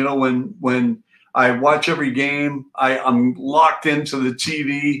listen, you know, when I watch every game, I'm locked into the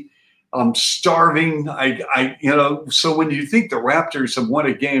TV. I'm starving. So when you think the Raptors have won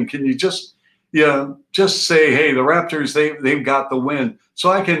a game, can you just say, hey, the Raptors, they've got the win. So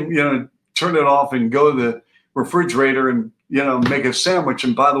I can, turn it off and go to the refrigerator and, make a sandwich.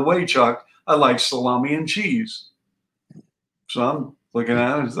 And by the way, Chuck, I like salami and cheese. So I'm looking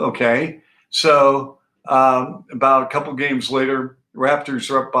at it. Okay. So about a couple games later,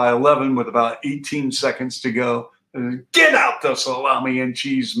 Raptors are up by 11 with about 18 seconds to go. Get out the salami and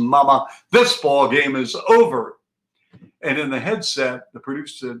cheese, mama. This ball game is over. And in the headset, the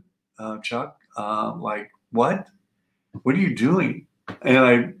producer said, Chuck, what? What are you doing? And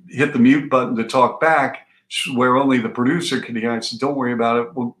I hit the mute button to talk back where only the producer could hear. I said, don't worry about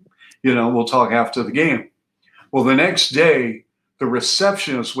it. We'll talk after the game. Well, the next day, the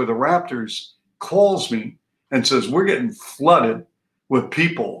receptionist with the Raptors calls me and says, we're getting flooded with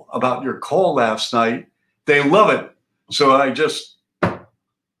people about your call last night. They love it. So I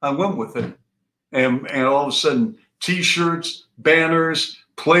went with it. And all of a sudden, T-shirts, banners,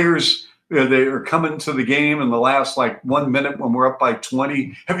 players, they are coming to the game in the last 1 minute when we're up by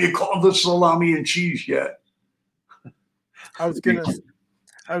 20. Have you called the salami and cheese yet? I was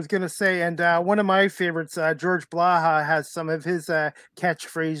gonna say, and one of my favorites, George Blaha, has some of his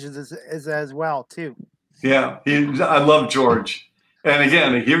catchphrases as well too. Yeah, I love George. And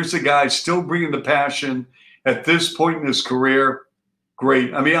again, here's the guy still bringing the passion at this point in his career.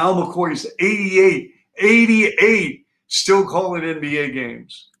 Great. I mean, Al McCoy's 88, still calling NBA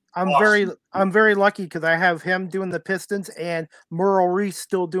games. I'm very lucky because I have him doing the Pistons and Merrill Reese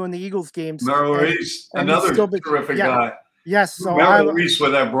still doing the Eagles games. Merrill Reese, another terrific guy. Yes, so Merrill Reese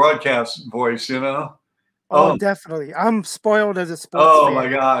with that broadcast voice, Oh, definitely. I'm spoiled as a sports fan. My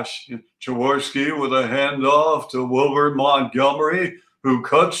gosh. Jaworski with a handoff to Wilbert Montgomery, who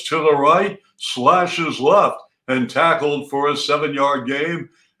cuts to the right, slashes left, and tackled for a 7-yard gain.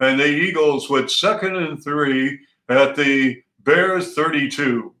 And the Eagles with 2nd and 3 at the Bears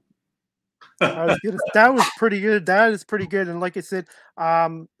 32. That was pretty good. That is pretty good. And like I said,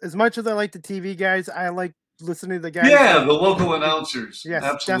 as much as I like the TV guys, I like listening to the guys. Yeah, the local announcers. Yes,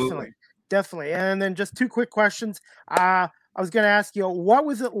 absolutely. Definitely. And then just 2 quick questions. I was going to ask you, what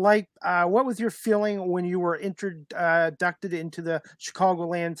was it like? What was your feeling when you were inducted into the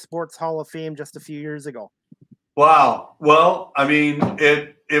Chicagoland Sports Hall of Fame just a few years ago? Wow. Well, I mean,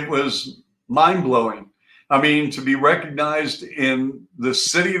 it was mind-blowing. I mean, to be recognized in the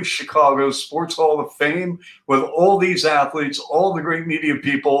city of Chicago Sports Hall of Fame with all these athletes, all the great media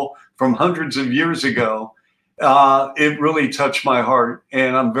people from hundreds of years ago, it really touched my heart.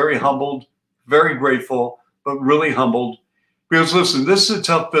 And I'm very humbled, very grateful, but really humbled. Because listen, this is a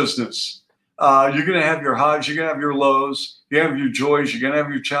tough business. You're going to have your highs, you're going to have your lows, you're going to have your joys, you're going to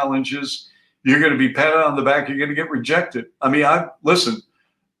have your challenges. You're going to be patted on the back, you're going to get rejected. I mean,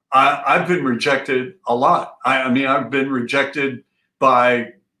 I've been rejected a lot. I've been rejected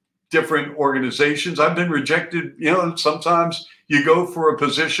by different organizations. I've been rejected, sometimes you go for a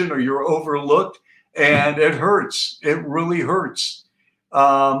position or you're overlooked and it hurts. It really hurts.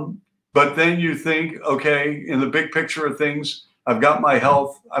 But then you think, okay, in the big picture of things, I've got my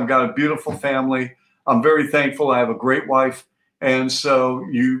health. I've got a beautiful family. I'm very thankful. I have a great wife. And so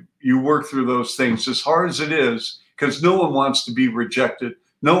you work through those things as hard as it is, because no one wants to be rejected.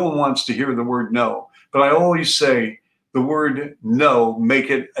 No one wants to hear the word no. But I always say the word no, make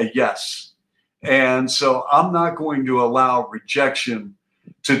it a yes. And so I'm not going to allow rejection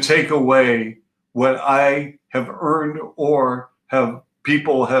to take away what I have earned or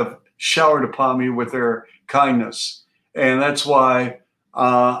people have showered upon me with their kindness. And that's why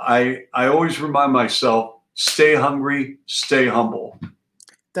I always remind myself, stay hungry, stay humble.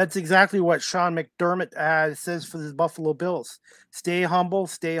 That's exactly what Sean McDermott says for the Buffalo Bills. Stay humble,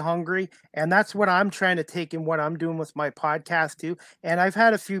 stay hungry. And that's what I'm trying to take in what I'm doing with my podcast too. And I've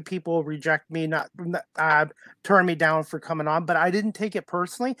had a few people reject me, not turn me down for coming on, but I didn't take it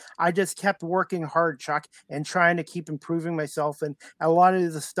personally. I just kept working hard, Chuck, and trying to keep improving myself. And a lot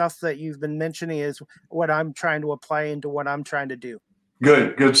of the stuff that you've been mentioning is what I'm trying to apply into what I'm trying to do.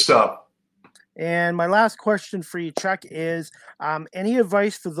 Good stuff. And my last question for you, Chuck, is any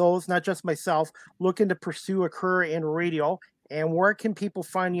advice for those, not just myself, looking to pursue a career in radio? And where can people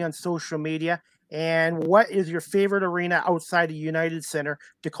find you on social media? And what is your favorite arena outside of United Center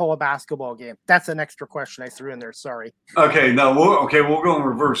to call a basketball game? That's an extra question I threw in there. Sorry. Okay, we'll go in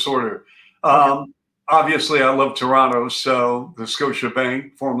reverse order. Obviously, I love Toronto, so the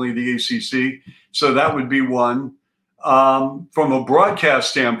Scotiabank, formerly the ACC. So that would be one. From a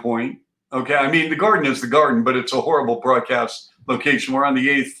broadcast standpoint, okay, I mean, the Garden is the Garden, but it's a horrible broadcast location. We're on the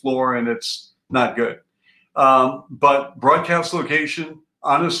 8th floor, and it's not good. But broadcast location,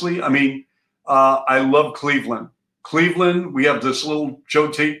 honestly, I mean, I love Cleveland. Cleveland, we have this little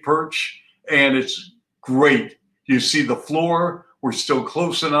Joe Tate perch, and it's great. You see the floor. We're still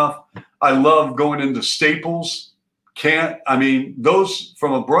close enough. I love going into Staples. Those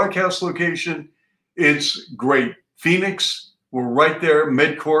from a broadcast location, it's great. Phoenix, we're right there,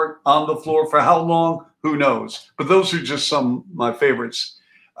 midcourt, on the floor. For how long? Who knows? But those are just some of my favorites.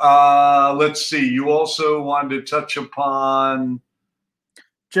 Let's see. You also wanted to touch upon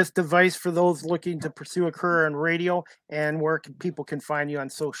just advice for those looking to pursue a career in radio and where people can find you on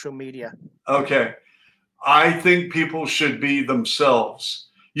social media. Okay. I think people should be themselves.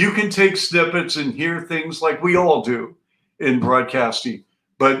 You can take snippets and hear things like we all do in broadcasting,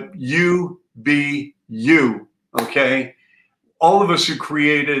 but you be you, okay? All of us are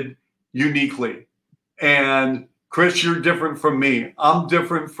created uniquely. And Chris, you're different from me. I'm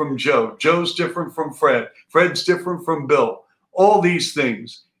different from Joe. Joe's different from Fred. Fred's different from Bill. All these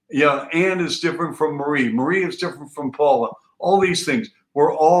things. Yeah, Ann is different from Marie. Marie is different from Paula. All these things.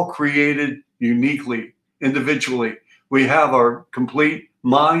 We're all created uniquely, individually. We have our complete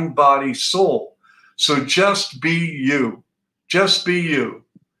mind, body, soul. So just be you. Just be you.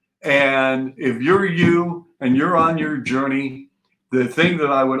 And if you're you and you're on your journey, the thing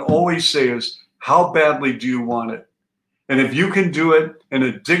that I would always say is, how badly do you want it? And if you can do it in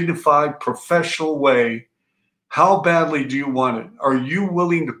a dignified, professional way, how badly do you want it? Are you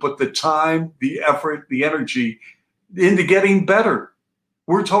willing to put the time, the effort, the energy into getting better?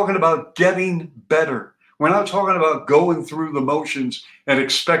 We're talking about getting better. We're not talking about going through the motions and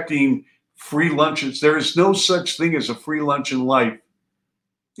expecting free lunches. There is no such thing as a free lunch in life.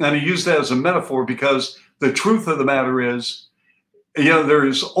 And I use that as a metaphor because the truth of the matter is, there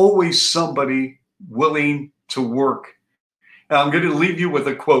is always somebody willing to work. And I'm going to leave you with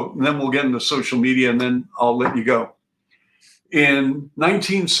a quote, and then we'll get into social media, and then I'll let you go. In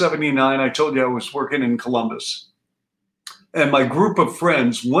 1979, I told you I was working in Columbus. And my group of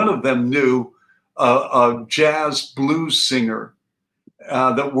friends, one of them knew a jazz blues singer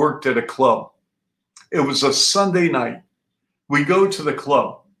that worked at a club. It was a Sunday night. We go to the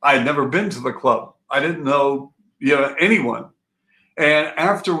club. I had never been to the club. I didn't know anyone. And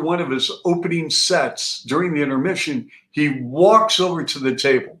after one of his opening sets during the intermission, he walks over to the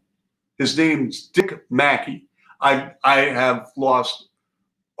table. His name's Dick Mackey. I have lost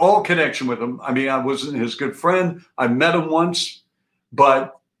all connection with him. I mean, I wasn't his good friend. I met him once,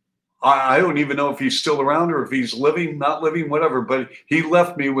 but I don't even know if he's still around or if he's living, not living, whatever. But he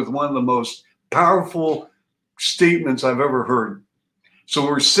left me with one of the most powerful statements I've ever heard. So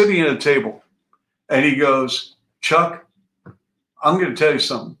we're sitting at a table, and he goes, "Chuck, I'm going to tell you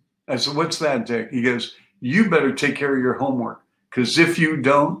something." I said, "What's that, Dick?" He goes, "You better take care of your homework, because if you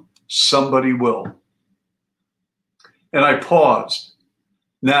don't, somebody will." And I paused.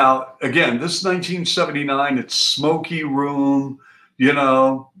 Now, again, this is 1979. It's smoky room,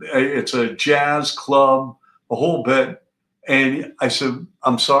 it's a jazz club, a whole bit. And I said,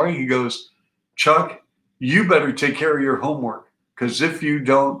 "I'm sorry." He goes, "Chuck, you better take care of your homework, because if you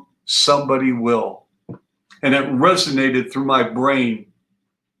don't, somebody will." And it resonated through my brain.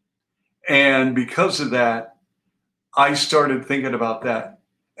 And because of that, I started thinking about that.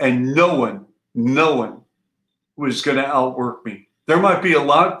 And no one was going to outwork me. There might be a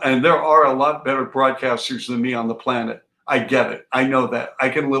lot, and there are a lot better broadcasters than me on the planet. I get it. I know that. I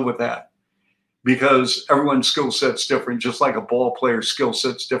can live with that. Because everyone's skill set's different, just like a ball player's skill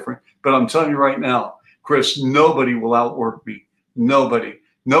set's different. But I'm telling you right now, Chris, nobody will outwork me. Nobody.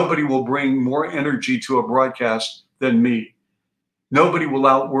 Nobody will bring more energy to a broadcast than me. Nobody will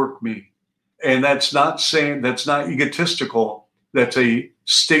outwork me. And that's not egotistical. That's a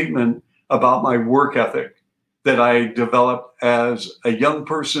statement about my work ethic that I developed as a young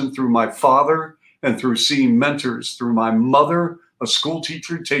person through my father and through seeing mentors, through my mother, a school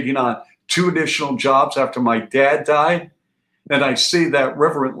teacher, taking on 2 additional jobs after my dad died. And I say that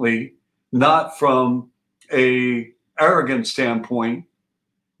reverently, not from a arrogant standpoint,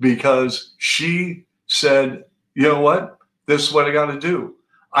 because she said, you know what? This is what I got to do.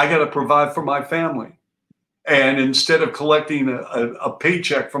 I got to provide for my family. And instead of collecting a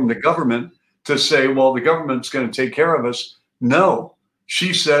paycheck from the government to say, well, the government's going to take care of us, no.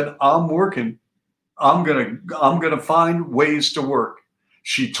 She said, I'm working. I'm going to find ways to work.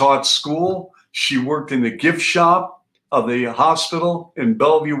 She taught school. She worked in the gift shop of the hospital in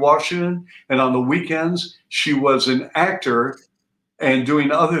Bellevue, Washington. And on the weekends, she was an actor and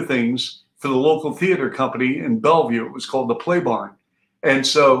doing other things for the local theater company in Bellevue. It was called the Play Barn. And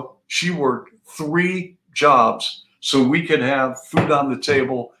so she worked 3 jobs so we could have food on the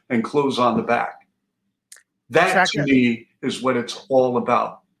table and clothes on the back. That to me is what it's all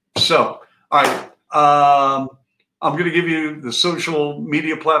about. So, all right. I'm going to give you the social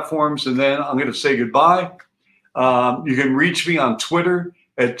media platforms, and then I'm going to say goodbye. You can reach me on Twitter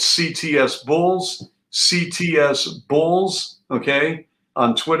at CTS Bulls, okay,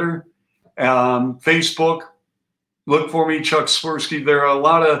 on Twitter. Facebook, look for me, Chuck Swirsky. There are a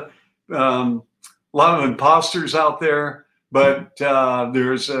lot of imposters out there, but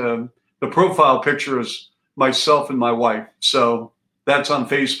there's the profile picture is myself and my wife. So that's on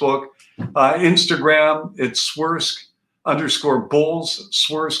Facebook. Instagram, it's Swersk_Bulls,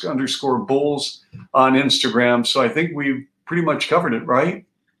 Swersk_Bulls on Instagram. So I think we've pretty much covered it, right?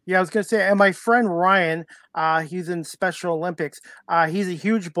 Yeah, I was going to say, and my friend Ryan, he's in Special Olympics. He's a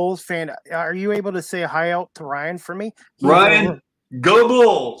huge Bulls fan. Are you able to say hi out to Ryan for me? Ryan, go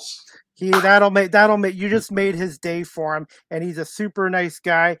Bulls! That'll make you just made his day for him, and he's a super nice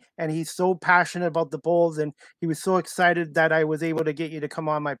guy, and he's so passionate about the Bulls, and he was so excited that I was able to get you to come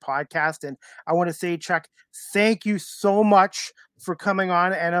on my podcast. And I want to say, Chuck, thank you so much for coming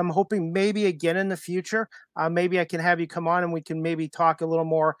on, and I'm hoping maybe again in the future, maybe I can have you come on and we can maybe talk a little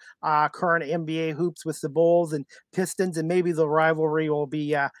more current NBA hoops with the Bulls and Pistons, and maybe the rivalry will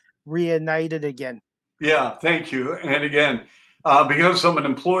be reunited again. Yeah, thank you. And again, because I'm an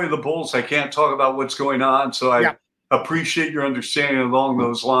employee of the Bulls, I can't talk about what's going on. So I appreciate your understanding along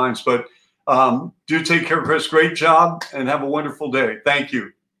those lines. But do take care, Chris. Great job and have a wonderful day. Thank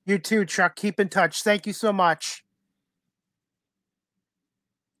you. You too, Chuck. Keep in touch. Thank you so much.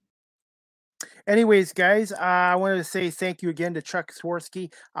 Anyways, guys, I wanted to say thank you again to Chuck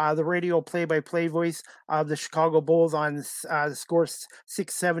Swirsky, the radio play-by-play voice of the Chicago Bulls on the Score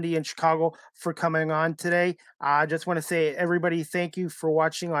 670 in Chicago, for coming on today. I just want to say, everybody, thank you for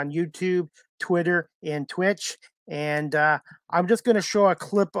watching on YouTube, Twitter, and Twitch. And I'm just going to show a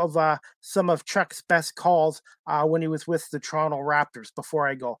clip of some of Chuck's best calls when he was with the Toronto Raptors before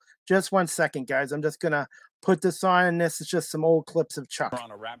I go. Just 1 second, guys. I'm just going to put this on, and this is just some old clips of Chuck.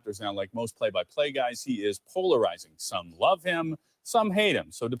 Toronto Raptors now, like most play-by-play guys, he is polarizing. Some love him, some hate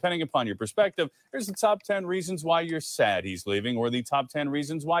him. So depending upon your perspective, here's the top 10 reasons why you're sad he's leaving, or the top 10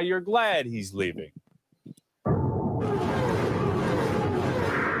 reasons why you're glad he's leaving.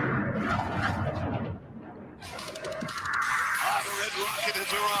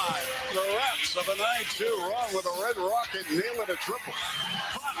 The Raps of a 9-2 wrong with a Red Rocket nailing a triple.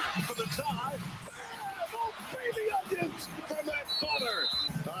 Potter for the tie. Oh, baby onions from that Potter.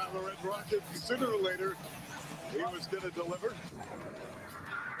 The Red Rocket, sooner or later, he was going to deliver.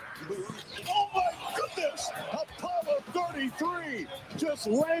 Oh my goodness! Apollo 33 just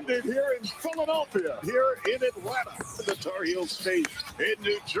landed here in Philadelphia, here in Atlanta, the Tar Heel State, in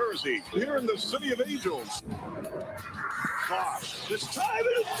New Jersey, here in the City of Angels. Bosh, this time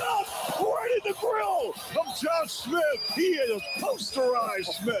it is up, right in the grill of Josh Smith. He is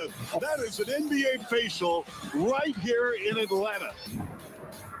posterized Smith. That is an NBA facial right here in Atlanta.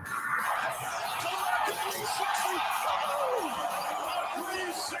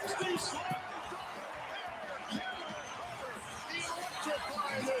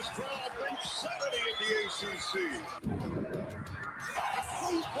 Electrifying this crowd, insanity at the ACC.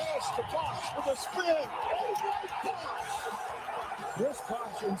 Free pass to Bosh with a spin. Oh my gosh! This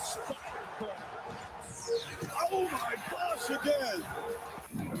Bosh inspired. Oh my gosh, again!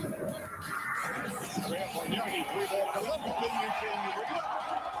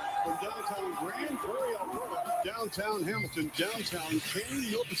 From downtown Grand Prairie, Alberta, downtown Hamilton, downtown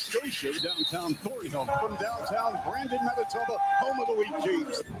Kane, Nova Scotia, downtown Thornhill, from downtown Brandon, Manitoba, home of the Wheat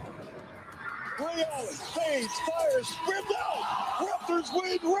Kings. Ray Allen fades, fires, ripped out. Raptors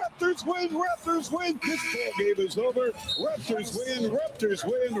win, Raptors win, Raptors win. This ball game is over. Raptors win, Raptors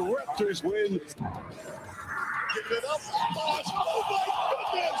win, Raptors win. Give it up, Bosh. Oh my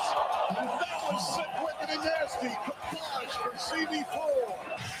goodness! That was sick, wicked, and nasty. Bosh for CB4.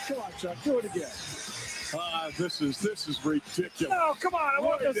 Come on, Chuck, do it again. This is ridiculous. No, come on, I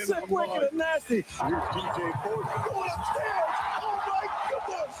want the sick, wicked, and nasty. Here's TJ Ford going upstairs. Oh my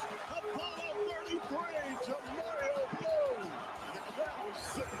goodness! Apollo 33 to Mario Bloom. That was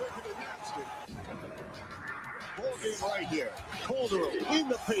sick, wicked, and nasty. Ball game right here. Calderon in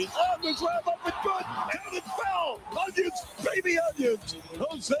the paint. On the grab up and good. And it fell. Onions, baby onions.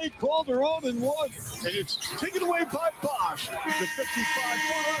 Jose Calderon in one. And it's taken away by Bosh. The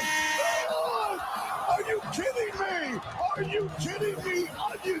 55-footer. Are you kidding me? Are you kidding me?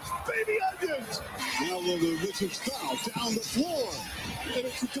 Onions, baby onions. Now this is foul down the floor. And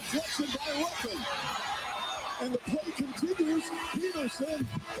it's a deflection by Ruffin. And the play continues. Peterson.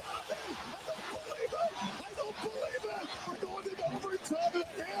 I don't believe it! We're going into overtime and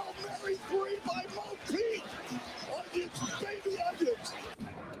Hail Mary 3 by Mo Pete! Onions, baby onions!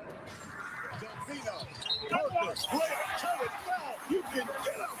 Delfino, Harkless, layup, turn it, foul! You can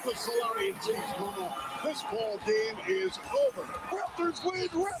get out the salami and cheese, mama! This ball game is over! Raptors win,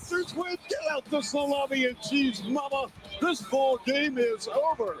 Raptors win! Get out the salami and cheese, mama! This ball game is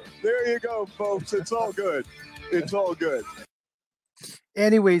over! There you go, folks. It's all good. It's all good.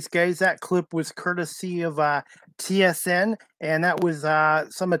 Anyways, guys, that clip was courtesy of TSN, and that was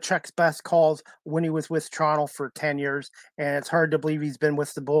some of Chuck's best calls when he was with Toronto for 10 years. And it's hard to believe he's been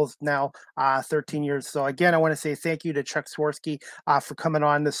with the Bulls now 13 years. So again, I want to say thank you to Chuck Swirsky for coming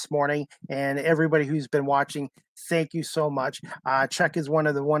on this morning, and everybody who's been watching. Thank you so much. Chuck is one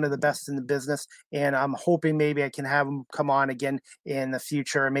of the best in the business, and I'm hoping maybe I can have him come on again in the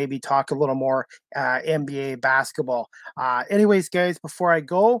future and maybe talk a little more NBA basketball. Anyways, guys, before I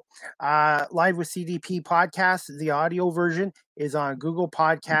go, Live with CDP podcast, the audio version is on Google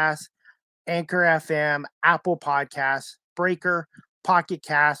Podcasts, Anchor FM, Apple Podcasts, Breaker, Pocket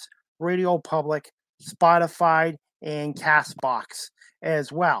Cast, Radio Public, Spotify, and Castbox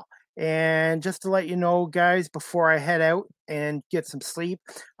as well. And just to let you know, guys, before I head out and get some sleep,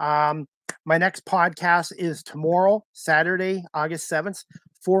 my next podcast is tomorrow, Saturday, August 7th,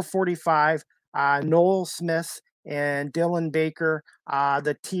 4:45. Noel Smith and Dylan Baker,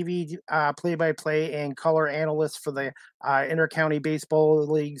 the TV play-by-play and color analyst for the Intercounty Baseball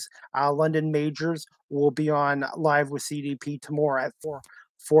League's London Majors, will be on Live with CDP tomorrow at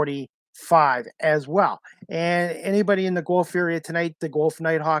 4:45 as well. And anybody in the Guelph area tonight, the Guelph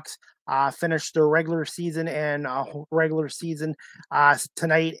Nighthawks finished their regular season and regular season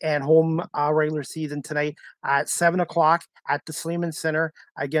tonight, and home regular season tonight at 7:00 at the Sleeman Center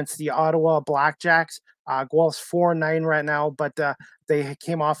against the Ottawa Blackjacks. Guelph's 4-9 right now, but they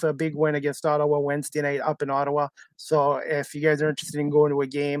came off a big win against Ottawa Wednesday night up in Ottawa. So if you guys are interested in going to a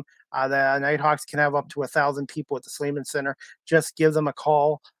game, the Nighthawks can have up to 1,000 people at the Sleeman Center. Just give them a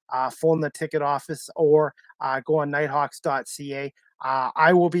call, phone the ticket office, or go on nighthawks.ca.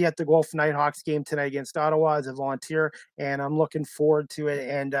 I will be at the Guelph Nighthawks game tonight against Ottawa as a volunteer, and I'm looking forward to it.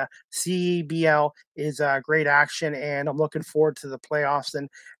 And CEBL is great action, and I'm looking forward to the playoffs,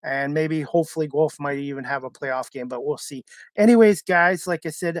 and maybe hopefully Guelph might even have a playoff game, but we'll see. Anyways, guys, like I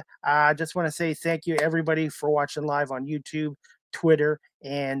said, I just want to say thank you everybody for watching live on YouTube, Twitter,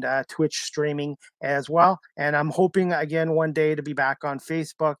 and Twitch streaming as well. And I'm hoping again one day to be back on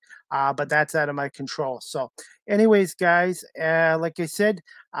Facebook, but that's out of my control. So anyways, guys, like I said,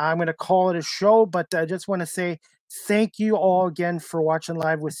 I'm going to call it a show, but I just want to say thank you all again for watching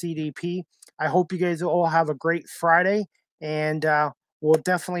Live with CDP. I hope you guys all have a great Friday, and we'll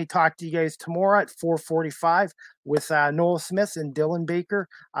definitely talk to you guys tomorrow at 4:45 with Noel Smith and Dylan Baker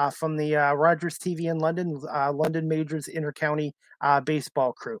from the Rogers TV in London, London Majors Intercounty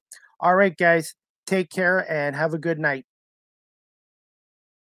baseball crew. All right, guys, take care and have a good night.